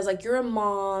looked at as like, you're a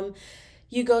mom,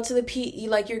 you go to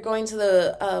you're going to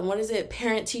the,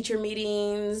 parent teacher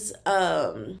meetings.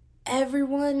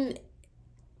 Everyone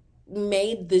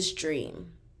made this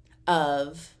dream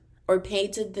of, or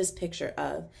painted this picture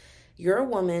of, you're a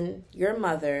woman, you're a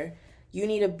mother, you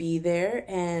need to be there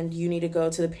and you need to go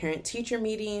to the parent teacher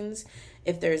meetings.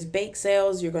 If there's bake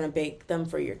sales, you're going to bake them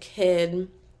for your kid.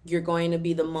 You're going to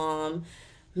be the mom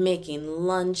making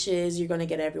lunches. You're going to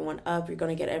get everyone up. You're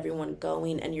going to get everyone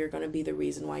going. And you're going to be the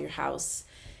reason why your house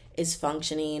is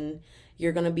functioning.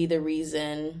 You're going to be the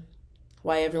reason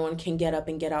why everyone can get up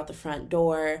and get out the front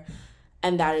door.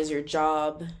 And that is your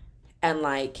job. And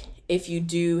like, if you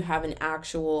do have an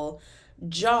actual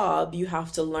job, you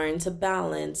have to learn to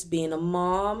balance being a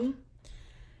mom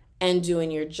and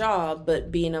doing your job,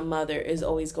 but being a mother is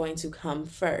always going to come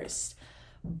first.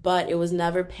 But it was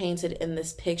never painted in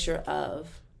this picture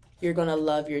of you're going to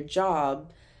love your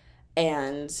job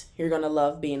and you're going to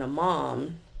love being a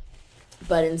mom,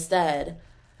 but instead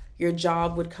your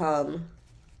job would come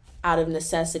out of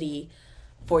necessity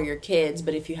for your kids,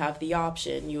 but if you have the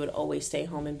option, you would always stay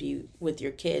home and be with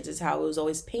your kids, is how it was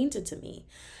always painted to me.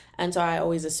 And so I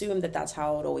always assumed that that's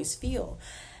how I would always feel.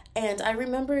 And I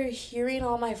remember hearing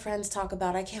all my friends talk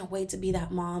about, I can't wait to be that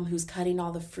mom who's cutting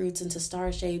all the fruits into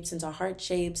star shapes, into heart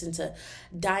shapes, into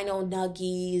dino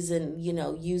nuggies, and,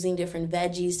 using different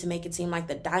veggies to make it seem like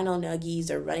the dino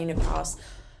nuggies are running across,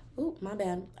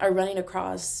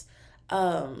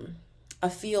 a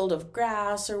field of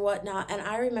grass or whatnot. And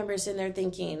I remember sitting there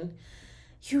thinking,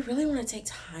 you really want to take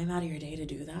time out of your day to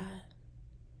do that?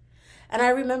 And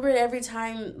I remember every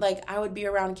time, like, I would be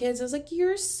around kids, I was like,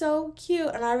 you're so cute.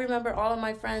 And I remember all of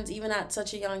my friends, even at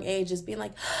such a young age, just being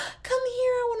like, come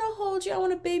here, I want to hold you, I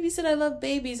want to babysit, I love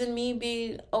babies. And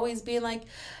me always being like,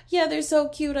 yeah, they're so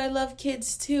cute, I love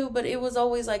kids too. But it was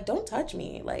always like, don't touch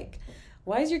me. Like,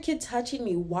 why is your kid touching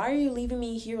me? Why are you leaving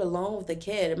me here alone with the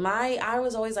kid? I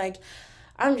was always like,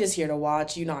 I'm just here to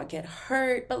watch you not get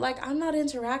hurt, but like, I'm not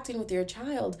interacting with your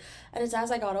child. And it's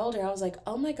as I got older, I was like,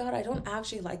 oh my God, I don't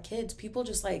actually like kids. People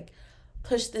just like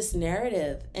push this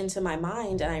narrative into my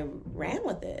mind, and I ran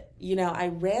with it. I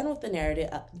ran with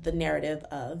the narrative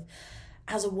of,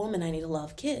 as a woman, I need to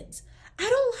love kids. I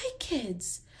don't like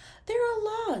kids. They're a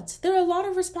lot. They're a lot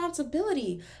of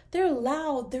responsibility. They're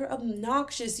loud. They're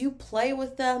obnoxious. You play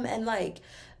with them and like,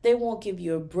 they won't give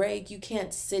you a break. You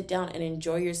can't sit down and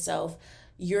enjoy yourself.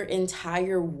 Your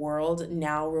entire world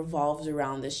now revolves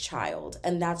around this child.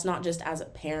 And that's not just as a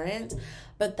parent,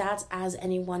 but that's as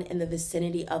anyone in the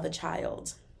vicinity of a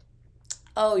child.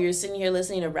 Oh, you're sitting here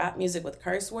listening to rap music with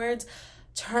curse words?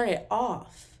 Turn it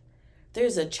off.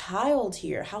 There's a child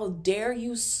here. How dare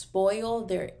you spoil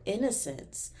their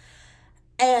innocence?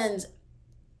 And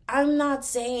I'm not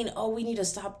saying, oh, we need to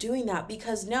stop doing that,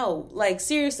 because no, like,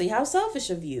 seriously, how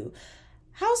selfish of you.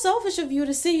 How selfish of you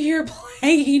to sit here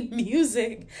playing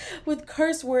music with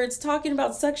curse words, talking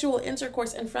about sexual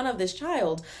intercourse in front of this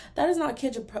child. That is not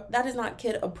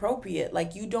kid appropriate.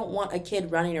 Like, you don't want a kid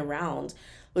running around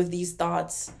with these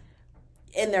thoughts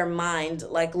in their mind,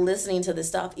 like listening to this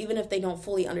stuff, even if they don't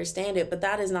fully understand it. But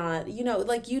that is not,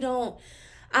 like, you don't.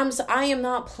 I am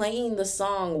not playing the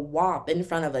song WAP in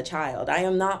front of a child. I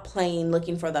am not playing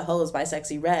Looking for the Hose by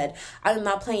Sexy Red. I am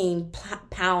not playing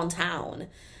Pound Town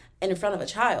in front of a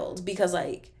child, because,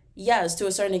 like, yes, to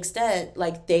a certain extent,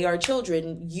 like, they are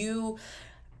children. You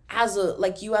as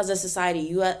a society,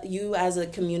 you as a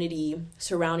community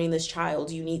surrounding this child,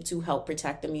 you need to help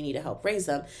protect them. You need to help raise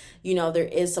them. There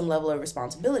is some level of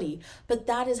responsibility, but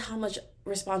that is how much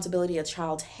responsibility a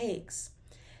child takes,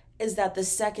 is that the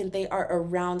second they are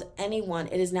around anyone,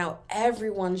 it is now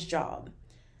everyone's job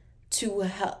to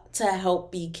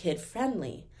help be kid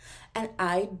friendly. And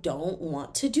I don't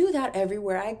want to do that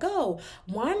everywhere I go.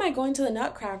 Why am I going to the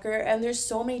Nutcracker and there's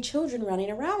so many children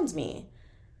running around me?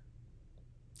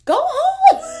 Go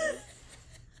home.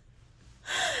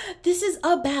 This is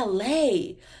a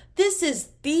ballet. This is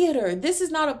theater. This is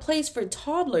not a place for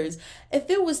toddlers. If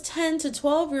it was 10 to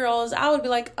 12-year-olds, I would be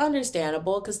like,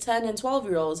 understandable, because 10 and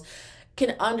 12-year-olds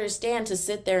can understand to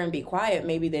sit there and be quiet.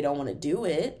 Maybe they don't want to do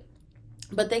it,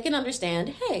 but they can understand,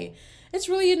 hey, it's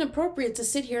really inappropriate to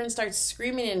sit here and start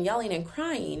screaming and yelling and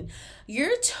crying.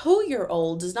 Your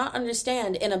 2-year-old does not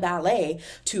understand in a ballet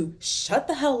to shut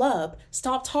the hell up,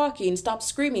 stop talking, stop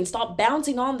screaming, stop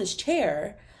bouncing on this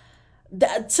chair.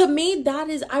 To me, that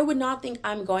is, I would not think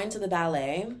I'm going to the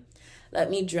ballet. Let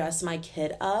me dress my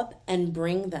kid up and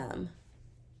bring them.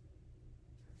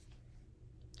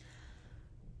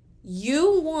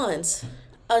 You want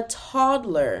a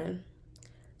toddler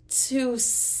to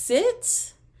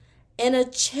sit in a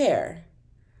chair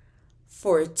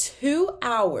for 2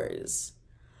 hours,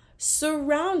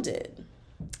 surrounded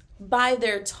by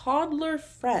their toddler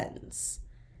friends,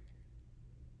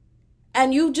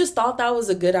 and you just thought that was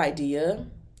a good idea?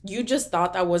 You just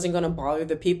thought that wasn't going to bother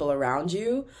the people around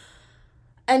you?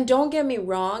 And don't get me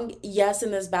wrong, yes, in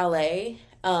this ballet,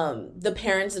 the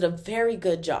parents did a very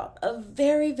good job, a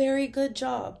very, very good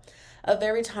job of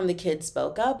every time the kids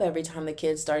spoke up, every time the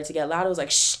kids started to get loud, it was like,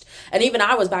 shh. And even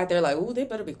I was back there like, ooh, they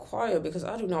better be quiet, because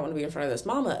I do not want to be in front of this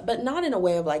mama. But not in a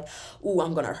way of like, ooh,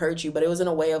 I'm going to hurt you. But it was in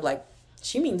a way of like,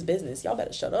 she means business. Y'all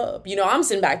better shut up. I'm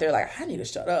sitting back there like, I need to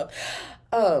shut up.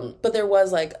 But there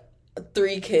was like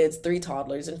 3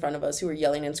 toddlers in front of us who were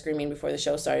yelling and screaming before the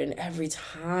show started. And every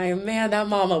time, man, that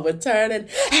mama would turn and,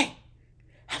 hey,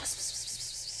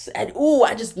 and ooh,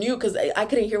 I just knew, because I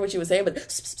couldn't hear what she was saying, but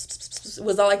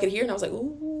was all I could hear. And I was like,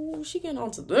 ooh, she getting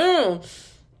on to them.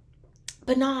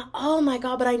 But oh my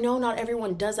God, but I know not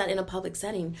everyone does that in a public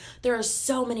setting. There are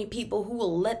so many people who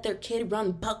will let their kid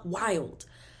run buck wild.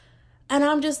 And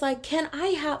I'm just like, can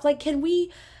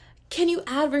you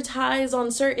advertise on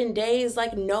certain days,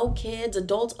 like, no kids,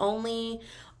 adults only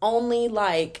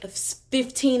like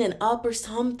 15 and up or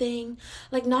something?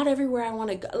 Like, not everywhere I want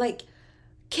to go. Like,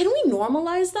 can we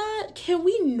normalize that? Can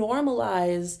we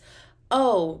normalize,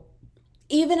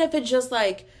 even if it's just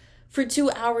like for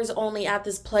 2 hours only at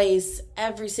this place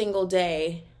every single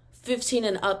day, 15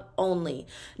 and up only.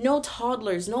 No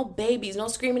toddlers, no babies, no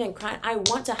screaming and crying. I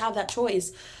want to have that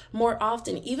choice more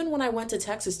often. Even when I went to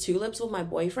Texas Tulips with my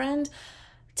boyfriend,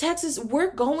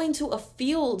 we're going to a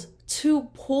field to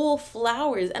pull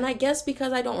flowers. And I guess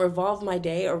because I don't revolve my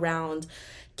day around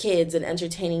kids and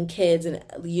entertaining kids and,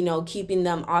 keeping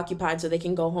them occupied so they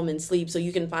can go home and sleep, so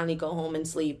you can finally go home and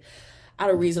sleep at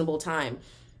a reasonable time.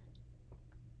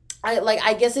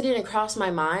 I guess it didn't cross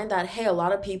my mind that, hey, a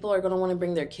lot of people are going to want to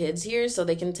bring their kids here so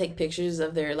they can take pictures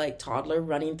of their, like, toddler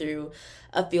running through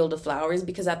a field of flowers.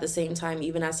 Because at the same time,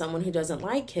 even as someone who doesn't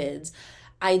like kids,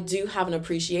 I do have an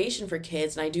appreciation for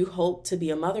kids, and I do hope to be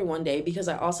a mother one day, because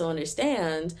I also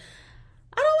understand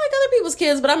I don't like other people's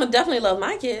kids, but I'm going to definitely love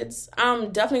my kids.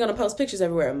 I'm definitely going to post pictures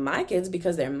everywhere of my kids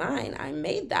because they're mine. I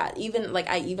made that.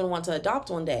 I even want to adopt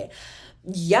one day.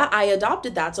 Yeah, I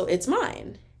adopted that, so it's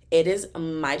mine. It is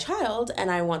my child, and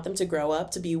I want them to grow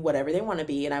up to be whatever they want to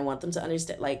be, and I want them to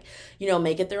understand,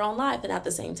 make it their own life. And at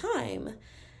the same time,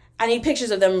 I need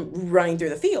pictures of them running through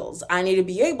the fields. I need to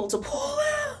be able to pull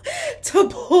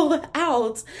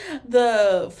out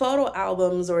the photo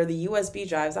albums or the USB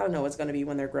drives. I don't know what's going to be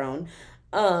when they're grown.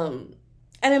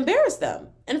 And embarrass them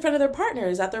in front of their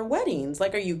partners at their weddings.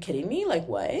 Like, are you kidding me? Like,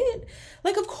 what?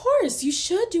 Like, of course, you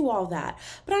should do all that.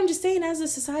 But I'm just saying, as a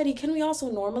society, can we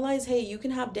also normalize, hey, you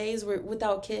can have days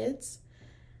without kids?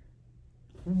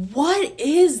 What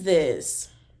is this?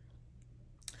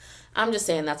 I'm just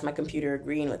saying that's my computer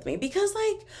agreeing with me because,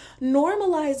 like,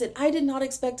 normalize it. I did not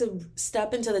expect to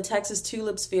step into the Texas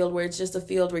tulips field where it's just a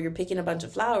field where you're picking a bunch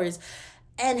of flowers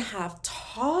and have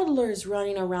toddlers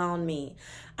running around me.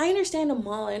 I understand a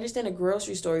mall, I understand a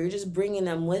grocery store, you're just bringing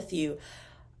them with you.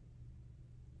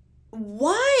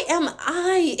 Why am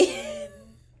I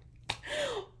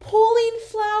pulling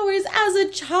flowers as a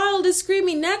child is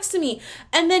screaming next to me?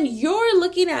 And then you're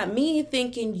looking at me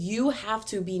thinking you have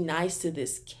to be nice to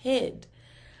this kid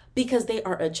because they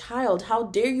are a child. How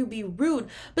dare you be rude?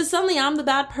 But suddenly I'm the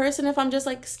bad person if I'm just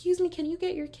like, excuse me, can you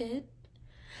get your kid?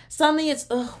 Suddenly it's,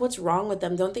 what's wrong with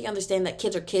them? Don't they understand that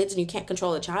kids are kids and you can't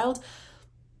control a child?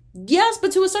 Yes,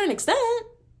 but to a certain extent.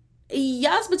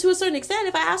 Yes, but to a certain extent,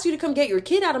 if I ask you to come get your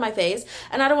kid out of my face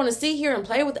and I don't want to sit here and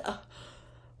play with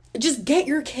just get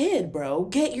your kid, bro.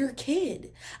 Get your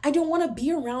kid. I don't want to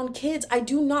be around kids. I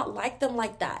do not like them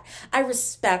like that. I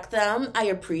respect them. I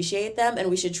appreciate them. And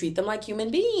we should treat them like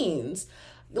human beings.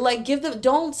 Like,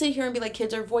 don't sit here and be like,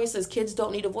 kids are voiceless. Kids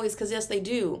don't need a voice. Because yes, they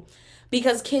do.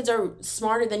 Because kids are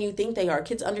smarter than you think they are.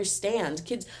 Kids understand.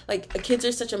 Kids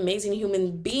are such amazing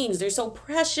human beings. They're so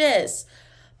precious.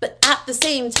 But at the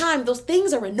same time, those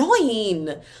things are annoying.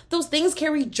 Those things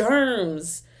carry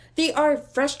germs. They are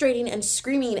frustrating and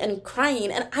screaming and crying.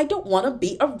 And I don't want to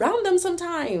be around them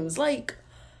sometimes. Like,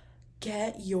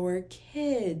 get your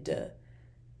kid.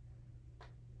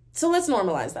 So let's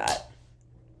normalize that.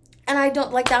 And I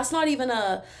don't, like, that's not even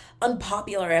a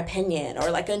unpopular opinion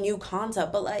or like a new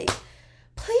concept. But like,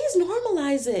 please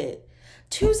normalize it.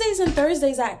 Tuesdays and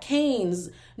Thursdays at Cane's,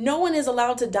 no one is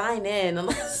allowed to dine in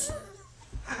unless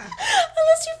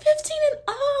you're 15 and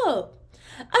up.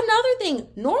 Another thing,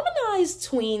 normalize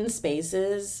tween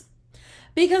spaces.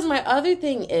 Because my other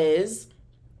thing is,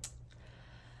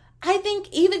 I think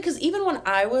even when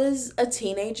I was a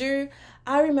teenager,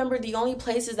 I remember the only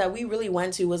places that we really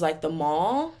went to was like the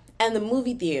mall and the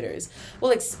movie theaters.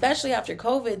 Well, especially after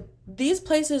COVID, these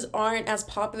places aren't as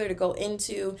popular to go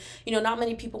into. You know, not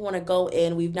many people want to go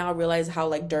in. We've now realized how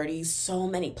like dirty so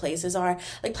many places are.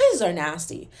 Like, places are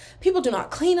nasty. People do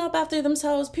not clean up after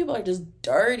themselves. People are just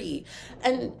dirty.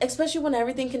 And especially when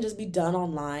everything can just be done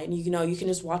online. You know, you can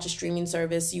just watch a streaming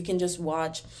service. You can just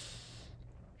watch,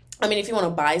 I mean, if you want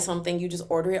to buy something, you just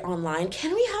order it online.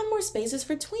 Can we have more spaces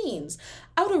for tweens?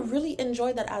 I would have really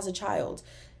enjoyed that as a child.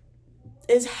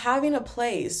 Is having a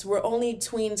place where only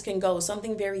tweens can go,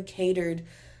 something very catered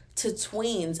to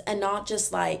tweens and not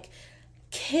just like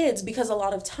kids, because a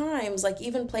lot of times, like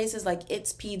even places like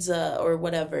It's Pizza or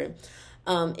whatever,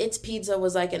 It's Pizza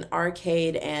was like an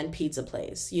arcade and pizza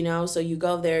place, you know? So you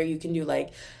go there, you can do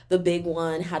like the big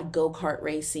one, had go-kart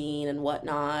racing and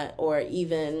whatnot, or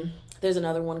even there's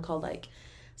another one called like,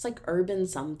 it's like Urban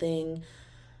something.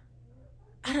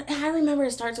 I remember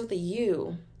it starts with a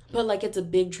U. But, like, it's a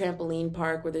big trampoline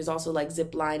park where there's also, like,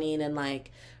 zip lining and,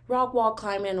 like, rock wall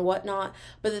climbing and whatnot.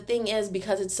 But the thing is,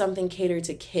 because it's something catered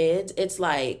to kids, it's,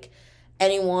 like,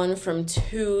 anyone from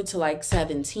 2 to, like,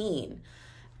 17.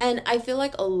 And I feel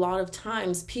like a lot of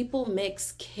times people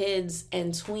mix kids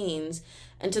and tweens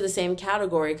into the same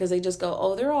category because they just go,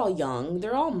 oh, they're all young.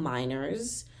 They're all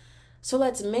minors. So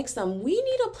let's mix them. We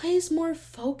need a place more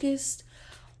focused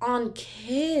on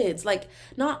kids. Like,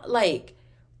 not, like,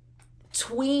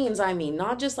 tweens, I mean,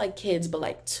 not just like kids, but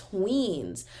like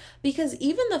tweens. Because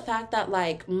even the fact that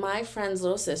like my friend's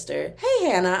little sister, hey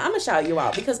Hannah, I'm gonna shout you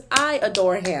out because I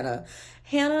adore Hannah.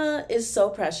 Hannah is so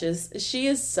precious. She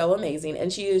is so amazing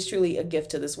and she is truly a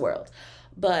gift to this world.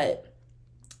 But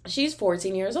she's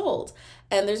 14 years old.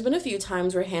 And there's been a few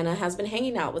times where Hannah has been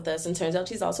hanging out with us and turns out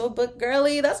she's also a book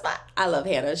girly. That's why I love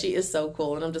Hannah. She is so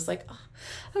cool. And I'm just like, oh,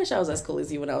 I wish I was as cool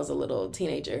as you when I was a little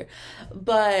teenager.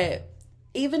 But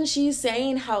even she's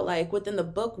saying how, like, within the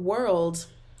book world,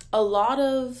 a lot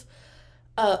of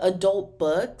adult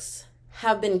books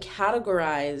have been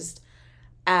categorized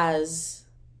as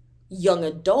young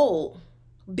adult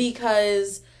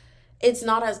because it's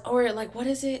not as, or, like, what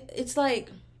is it? It's,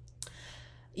 like,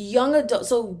 young adult,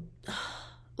 so,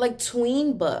 like,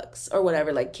 tween books or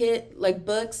whatever, like,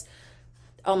 books.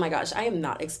 Oh, my gosh, I am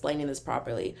not explaining this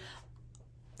properly.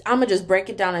 I'm going to just break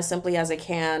it down as simply as I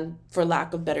can for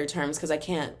lack of better terms because I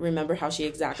can't remember how she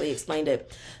exactly explained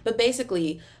it. But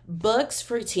basically, books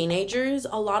for teenagers,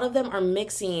 a lot of them are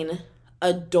mixing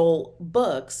adult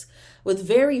books with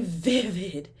very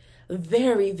vivid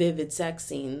sex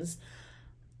scenes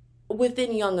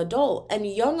within young adult. And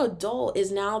young adult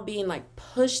is now being like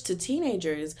pushed to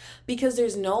teenagers because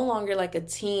there's no longer like a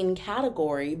teen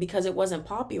category because it wasn't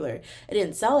popular. It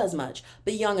didn't sell as much.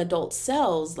 But young adult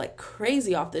sells like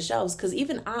crazy off the shelves because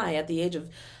even I, at the age of,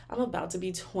 I'm about to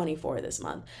be 24 this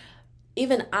month.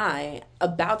 even I,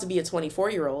 about to be a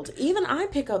 24-year-old, even I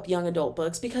pick up young adult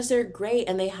books because they're great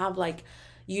and they have like,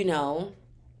 you know,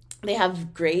 they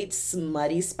have great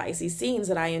smutty, spicy scenes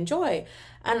that I enjoy.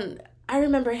 And I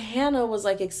remember Hannah was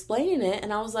like explaining it,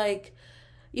 and I was like,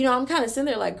 you know, I'm kind of sitting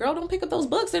there like, girl, don't pick up those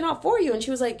books. They're not for you. And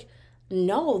she was like,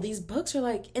 no, these books are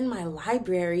like in my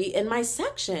library, in my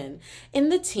section, in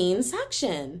the teen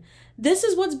section. This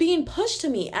is what's being pushed to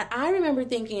me. And I remember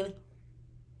thinking,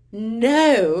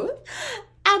 no,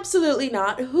 absolutely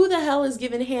not. Who the hell is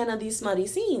giving Hannah these smutty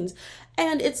scenes?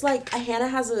 And it's like Hannah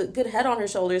has a good head on her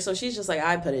shoulders, so she's just like,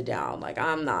 I put it down. Like,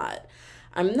 I'm not.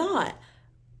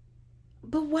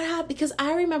 But what happened? Because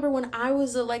I remember when I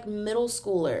was a like middle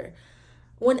schooler,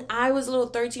 when I was a little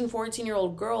 13,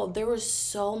 14-year-old girl, there were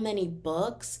so many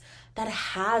books that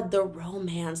had the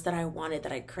romance that I wanted,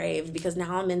 that I craved, because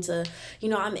now I'm into, you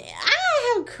know, I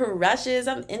have crushes.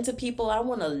 I'm into people. I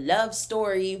want a love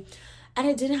story. And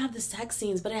it didn't have the sex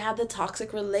scenes, but it had the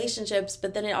toxic relationships.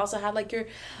 But then it also had like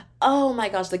oh my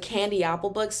gosh, the Candy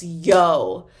Apple books.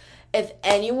 Yo, if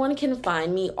anyone can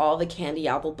find me all the Candy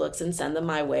Apple books and send them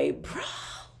my way, bro.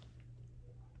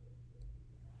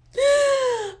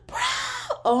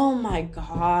 Oh my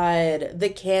God. The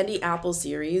Candy Apple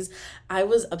series, I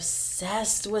was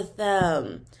obsessed with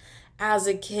them as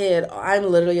a kid. I'm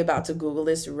literally about to Google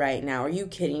this right now. Are you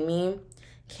kidding me?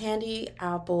 Candy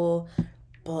Apple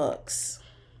books.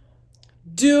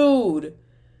 Dude.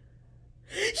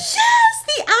 Yes,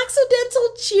 the accidental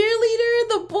cheerleader,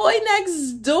 the boy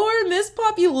next door, Miss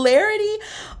Popularity.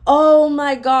 Oh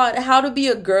my God, How to Be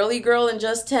a Girly Girl in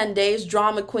Just 10 Days,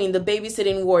 Drama Queen, The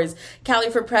Babysitting Wars, Callie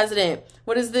for President.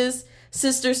 What is this?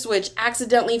 Sister Switch,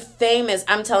 Accidentally Famous.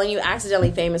 I'm telling you,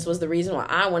 Accidentally Famous was the reason why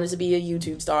I wanted to be a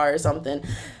YouTube star or something.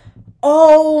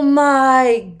 Oh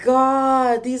my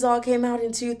God, these all came out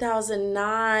in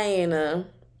 2009.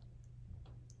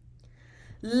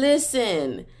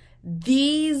 Listen,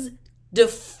 these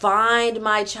defined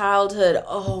my childhood.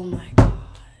 Oh my God.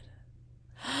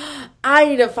 I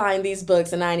need to find these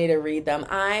books and I need to read them.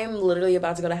 I'm literally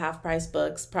about to go to Half Price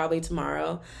Books probably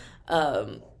tomorrow,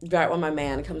 right when my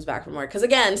man comes back from work. Because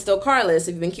again, still carless.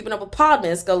 If you've been keeping up with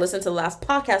PODMAS, go listen to the last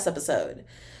podcast episode.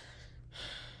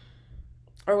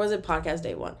 Or was it podcast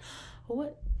day 1?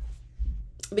 What?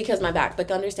 Because my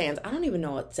backbook understands. I don't even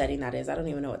know what setting that is. I don't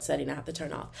even know what setting I have to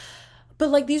turn off. But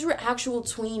like these were actual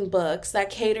tween books that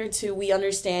cater to, we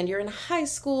understand you're in high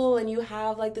school and you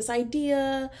have like this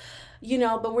idea, you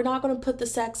know, but we're not going to put the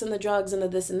sex and the drugs and the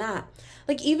this and that.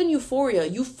 Like even Euphoria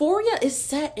is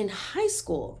set in high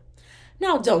school.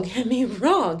 Now, don't get me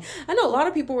wrong. I know a lot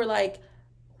of people were like,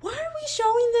 why are we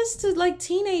showing this to like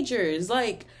teenagers?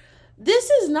 Like,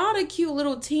 this is not a cute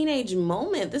little teenage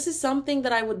moment. This is something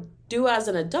that I would do as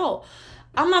an adult.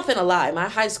 I'm not finna lie. My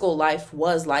high school life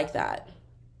was like that.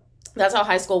 That's how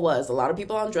high school was. A lot of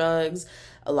people on drugs,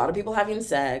 a lot of people having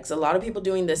sex, a lot of people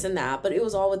doing this and that, but it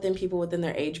was all within people within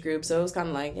their age group. So it was kind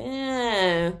of like,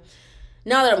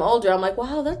 Now that I'm older, I'm like,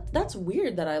 wow, that's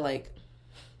weird that I like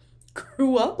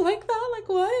grew up like that. Like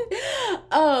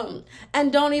what?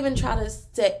 And don't even try to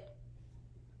say,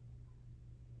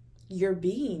 you're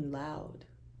being loud.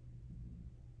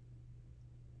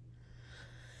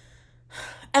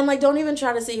 And like, don't even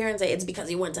try to sit here and say it's because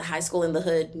you went to high school in the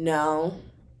hood. No.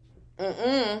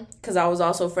 Because I was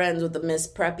also friends with the Miss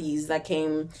Preppies that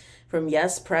came from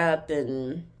Yes Prep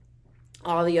and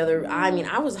all the other. I mean,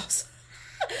 I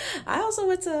also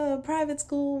went to private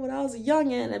school when I was a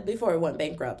youngin' and before it went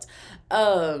bankrupt.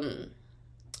 But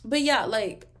yeah,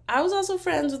 like I was also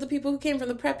friends with the people who came from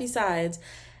the preppy sides.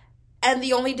 And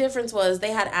the only difference was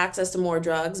they had access to more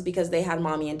drugs because they had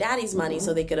mommy and daddy's money,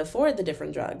 so they could afford the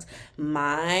different drugs.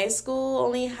 My school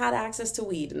only had access to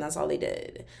weed, and that's all they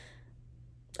did.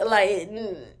 Like,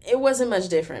 it wasn't much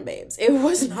different, babes. It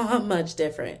was not much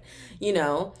different, you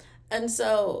know? And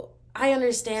so I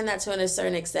understand that to a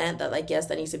certain extent that, like, yes,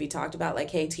 that needs to be talked about. Like,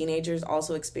 hey, teenagers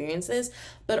also experience this.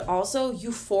 But also,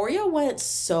 Euphoria went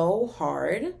so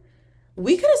hard.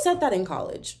 We could have said that in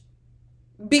college.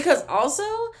 Because also,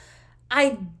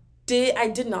 I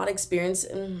did not experience...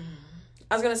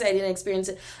 I was going to say I didn't experience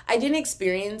it. I didn't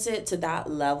experience it to that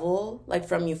level, like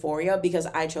from Euphoria, because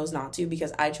I chose not to,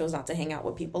 because I chose not to hang out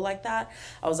with people like that.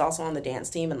 I was also on the dance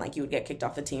team, and like you would get kicked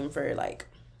off the team for like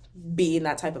being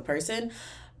that type of person.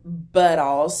 But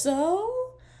also,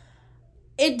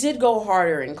 it did go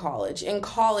harder in college. In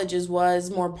colleges was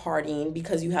more partying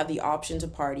because you have the option to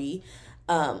party,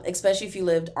 especially if you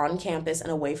lived on campus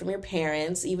and away from your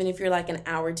parents, even if you're like an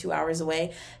hour, 2 hours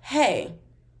away. Hey,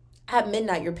 at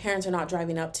midnight, your parents are not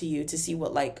driving up to you to see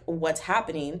what's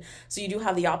happening. So you do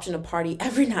have the option to party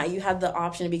every night. You have the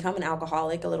option to become an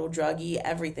alcoholic, a little druggy,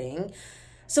 everything.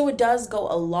 So it does go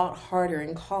a lot harder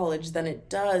in college than it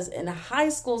does in high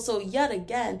school. So yet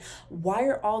again, why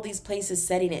are all these places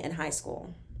setting it in high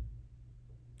school?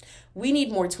 We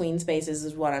need more tween spaces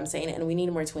is what I'm saying, and we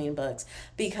need more tween books,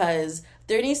 because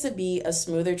there needs to be a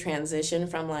smoother transition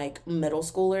from like middle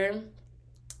schooler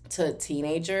to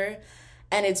teenager.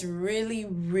 And it's really,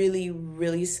 really,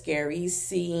 really scary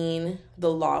seeing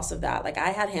the loss of that. Like,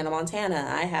 I had Hannah Montana.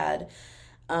 I had,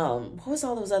 what was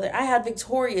all those other? I had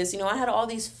Victorious. I had all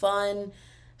these fun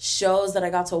shows that I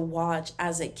got to watch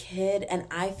as a kid. And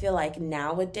I feel like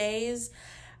nowadays,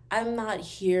 I'm not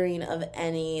hearing of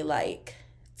any, like,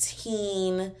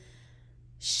 teen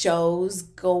shows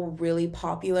go really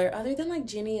popular, other than, like,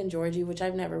 Ginny and Georgie, which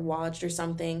I've never watched or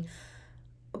something.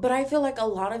 But I feel like a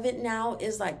lot of it now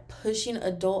is like pushing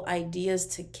adult ideas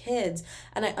to kids.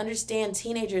 And I understand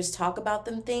teenagers talk about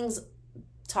those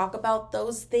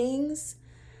things.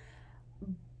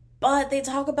 But they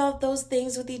talk about those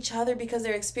things with each other because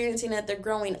they're experiencing it. They're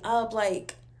growing up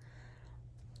like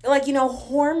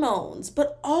hormones.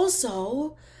 But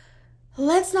also,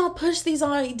 let's not push these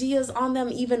ideas on them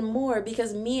even more,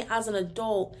 because me as an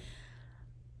adult,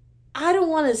 I don't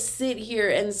want to sit here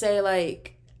and say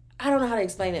like, I don't know how to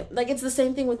explain it. Like, it's the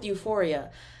same thing with Euphoria.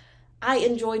 I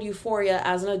enjoyed Euphoria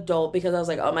as an adult because I was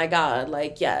like, oh my God,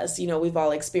 like, yes, we've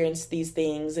all experienced these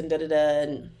things and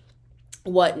and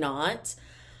whatnot.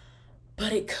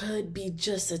 But it could be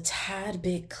just a tad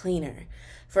bit cleaner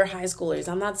for high schoolers.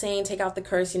 I'm not saying take out the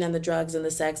cursing and the drugs and the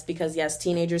sex, because yes,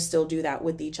 teenagers still do that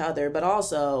with each other. But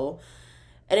also,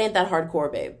 it ain't that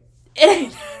hardcore, babe. It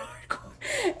ain't that hardcore.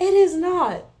 It is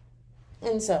not.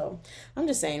 And so, I'm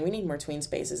just saying, we need more tween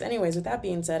spaces. Anyways, with that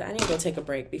being said, I need to go take a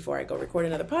break before I go record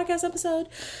another podcast episode.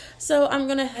 So, I'm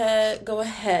going to go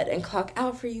ahead and clock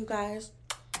out for you guys.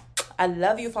 I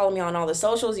love you. Follow me on all the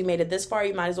socials. You made it this far.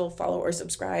 You might as well follow or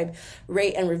subscribe,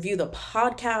 rate, and review the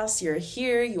podcast. You're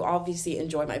here. You obviously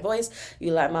enjoy my voice.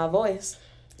 You like my voice.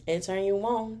 It turn you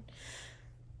on.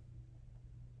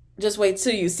 Just wait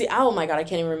till you see. Oh my God, I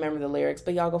can't even remember the lyrics.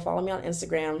 But y'all go follow me on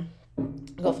Instagram.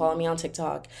 Go follow me on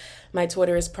TikTok. My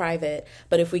Twitter is private.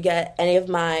 But if we get any of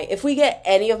my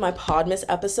PODMAS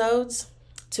episodes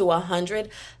to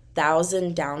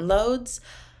 100,000 downloads,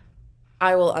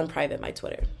 I will unprivate my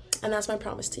Twitter. And that's my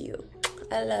promise to you.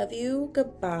 I love you.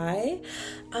 Goodbye.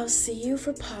 I'll see you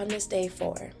for PODMAS Day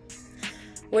 4,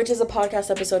 which is a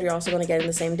podcast episode you're also going to get in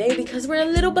the same day, because we're a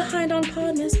little behind on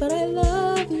PODMAS, but I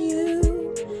love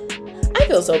you. I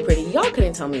feel so pretty. Y'all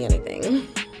couldn't tell me anything.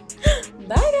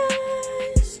 Bye,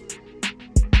 guys.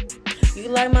 You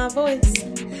like my voice?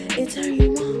 It turn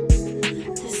you on.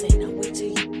 This ain't no way to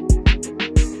you.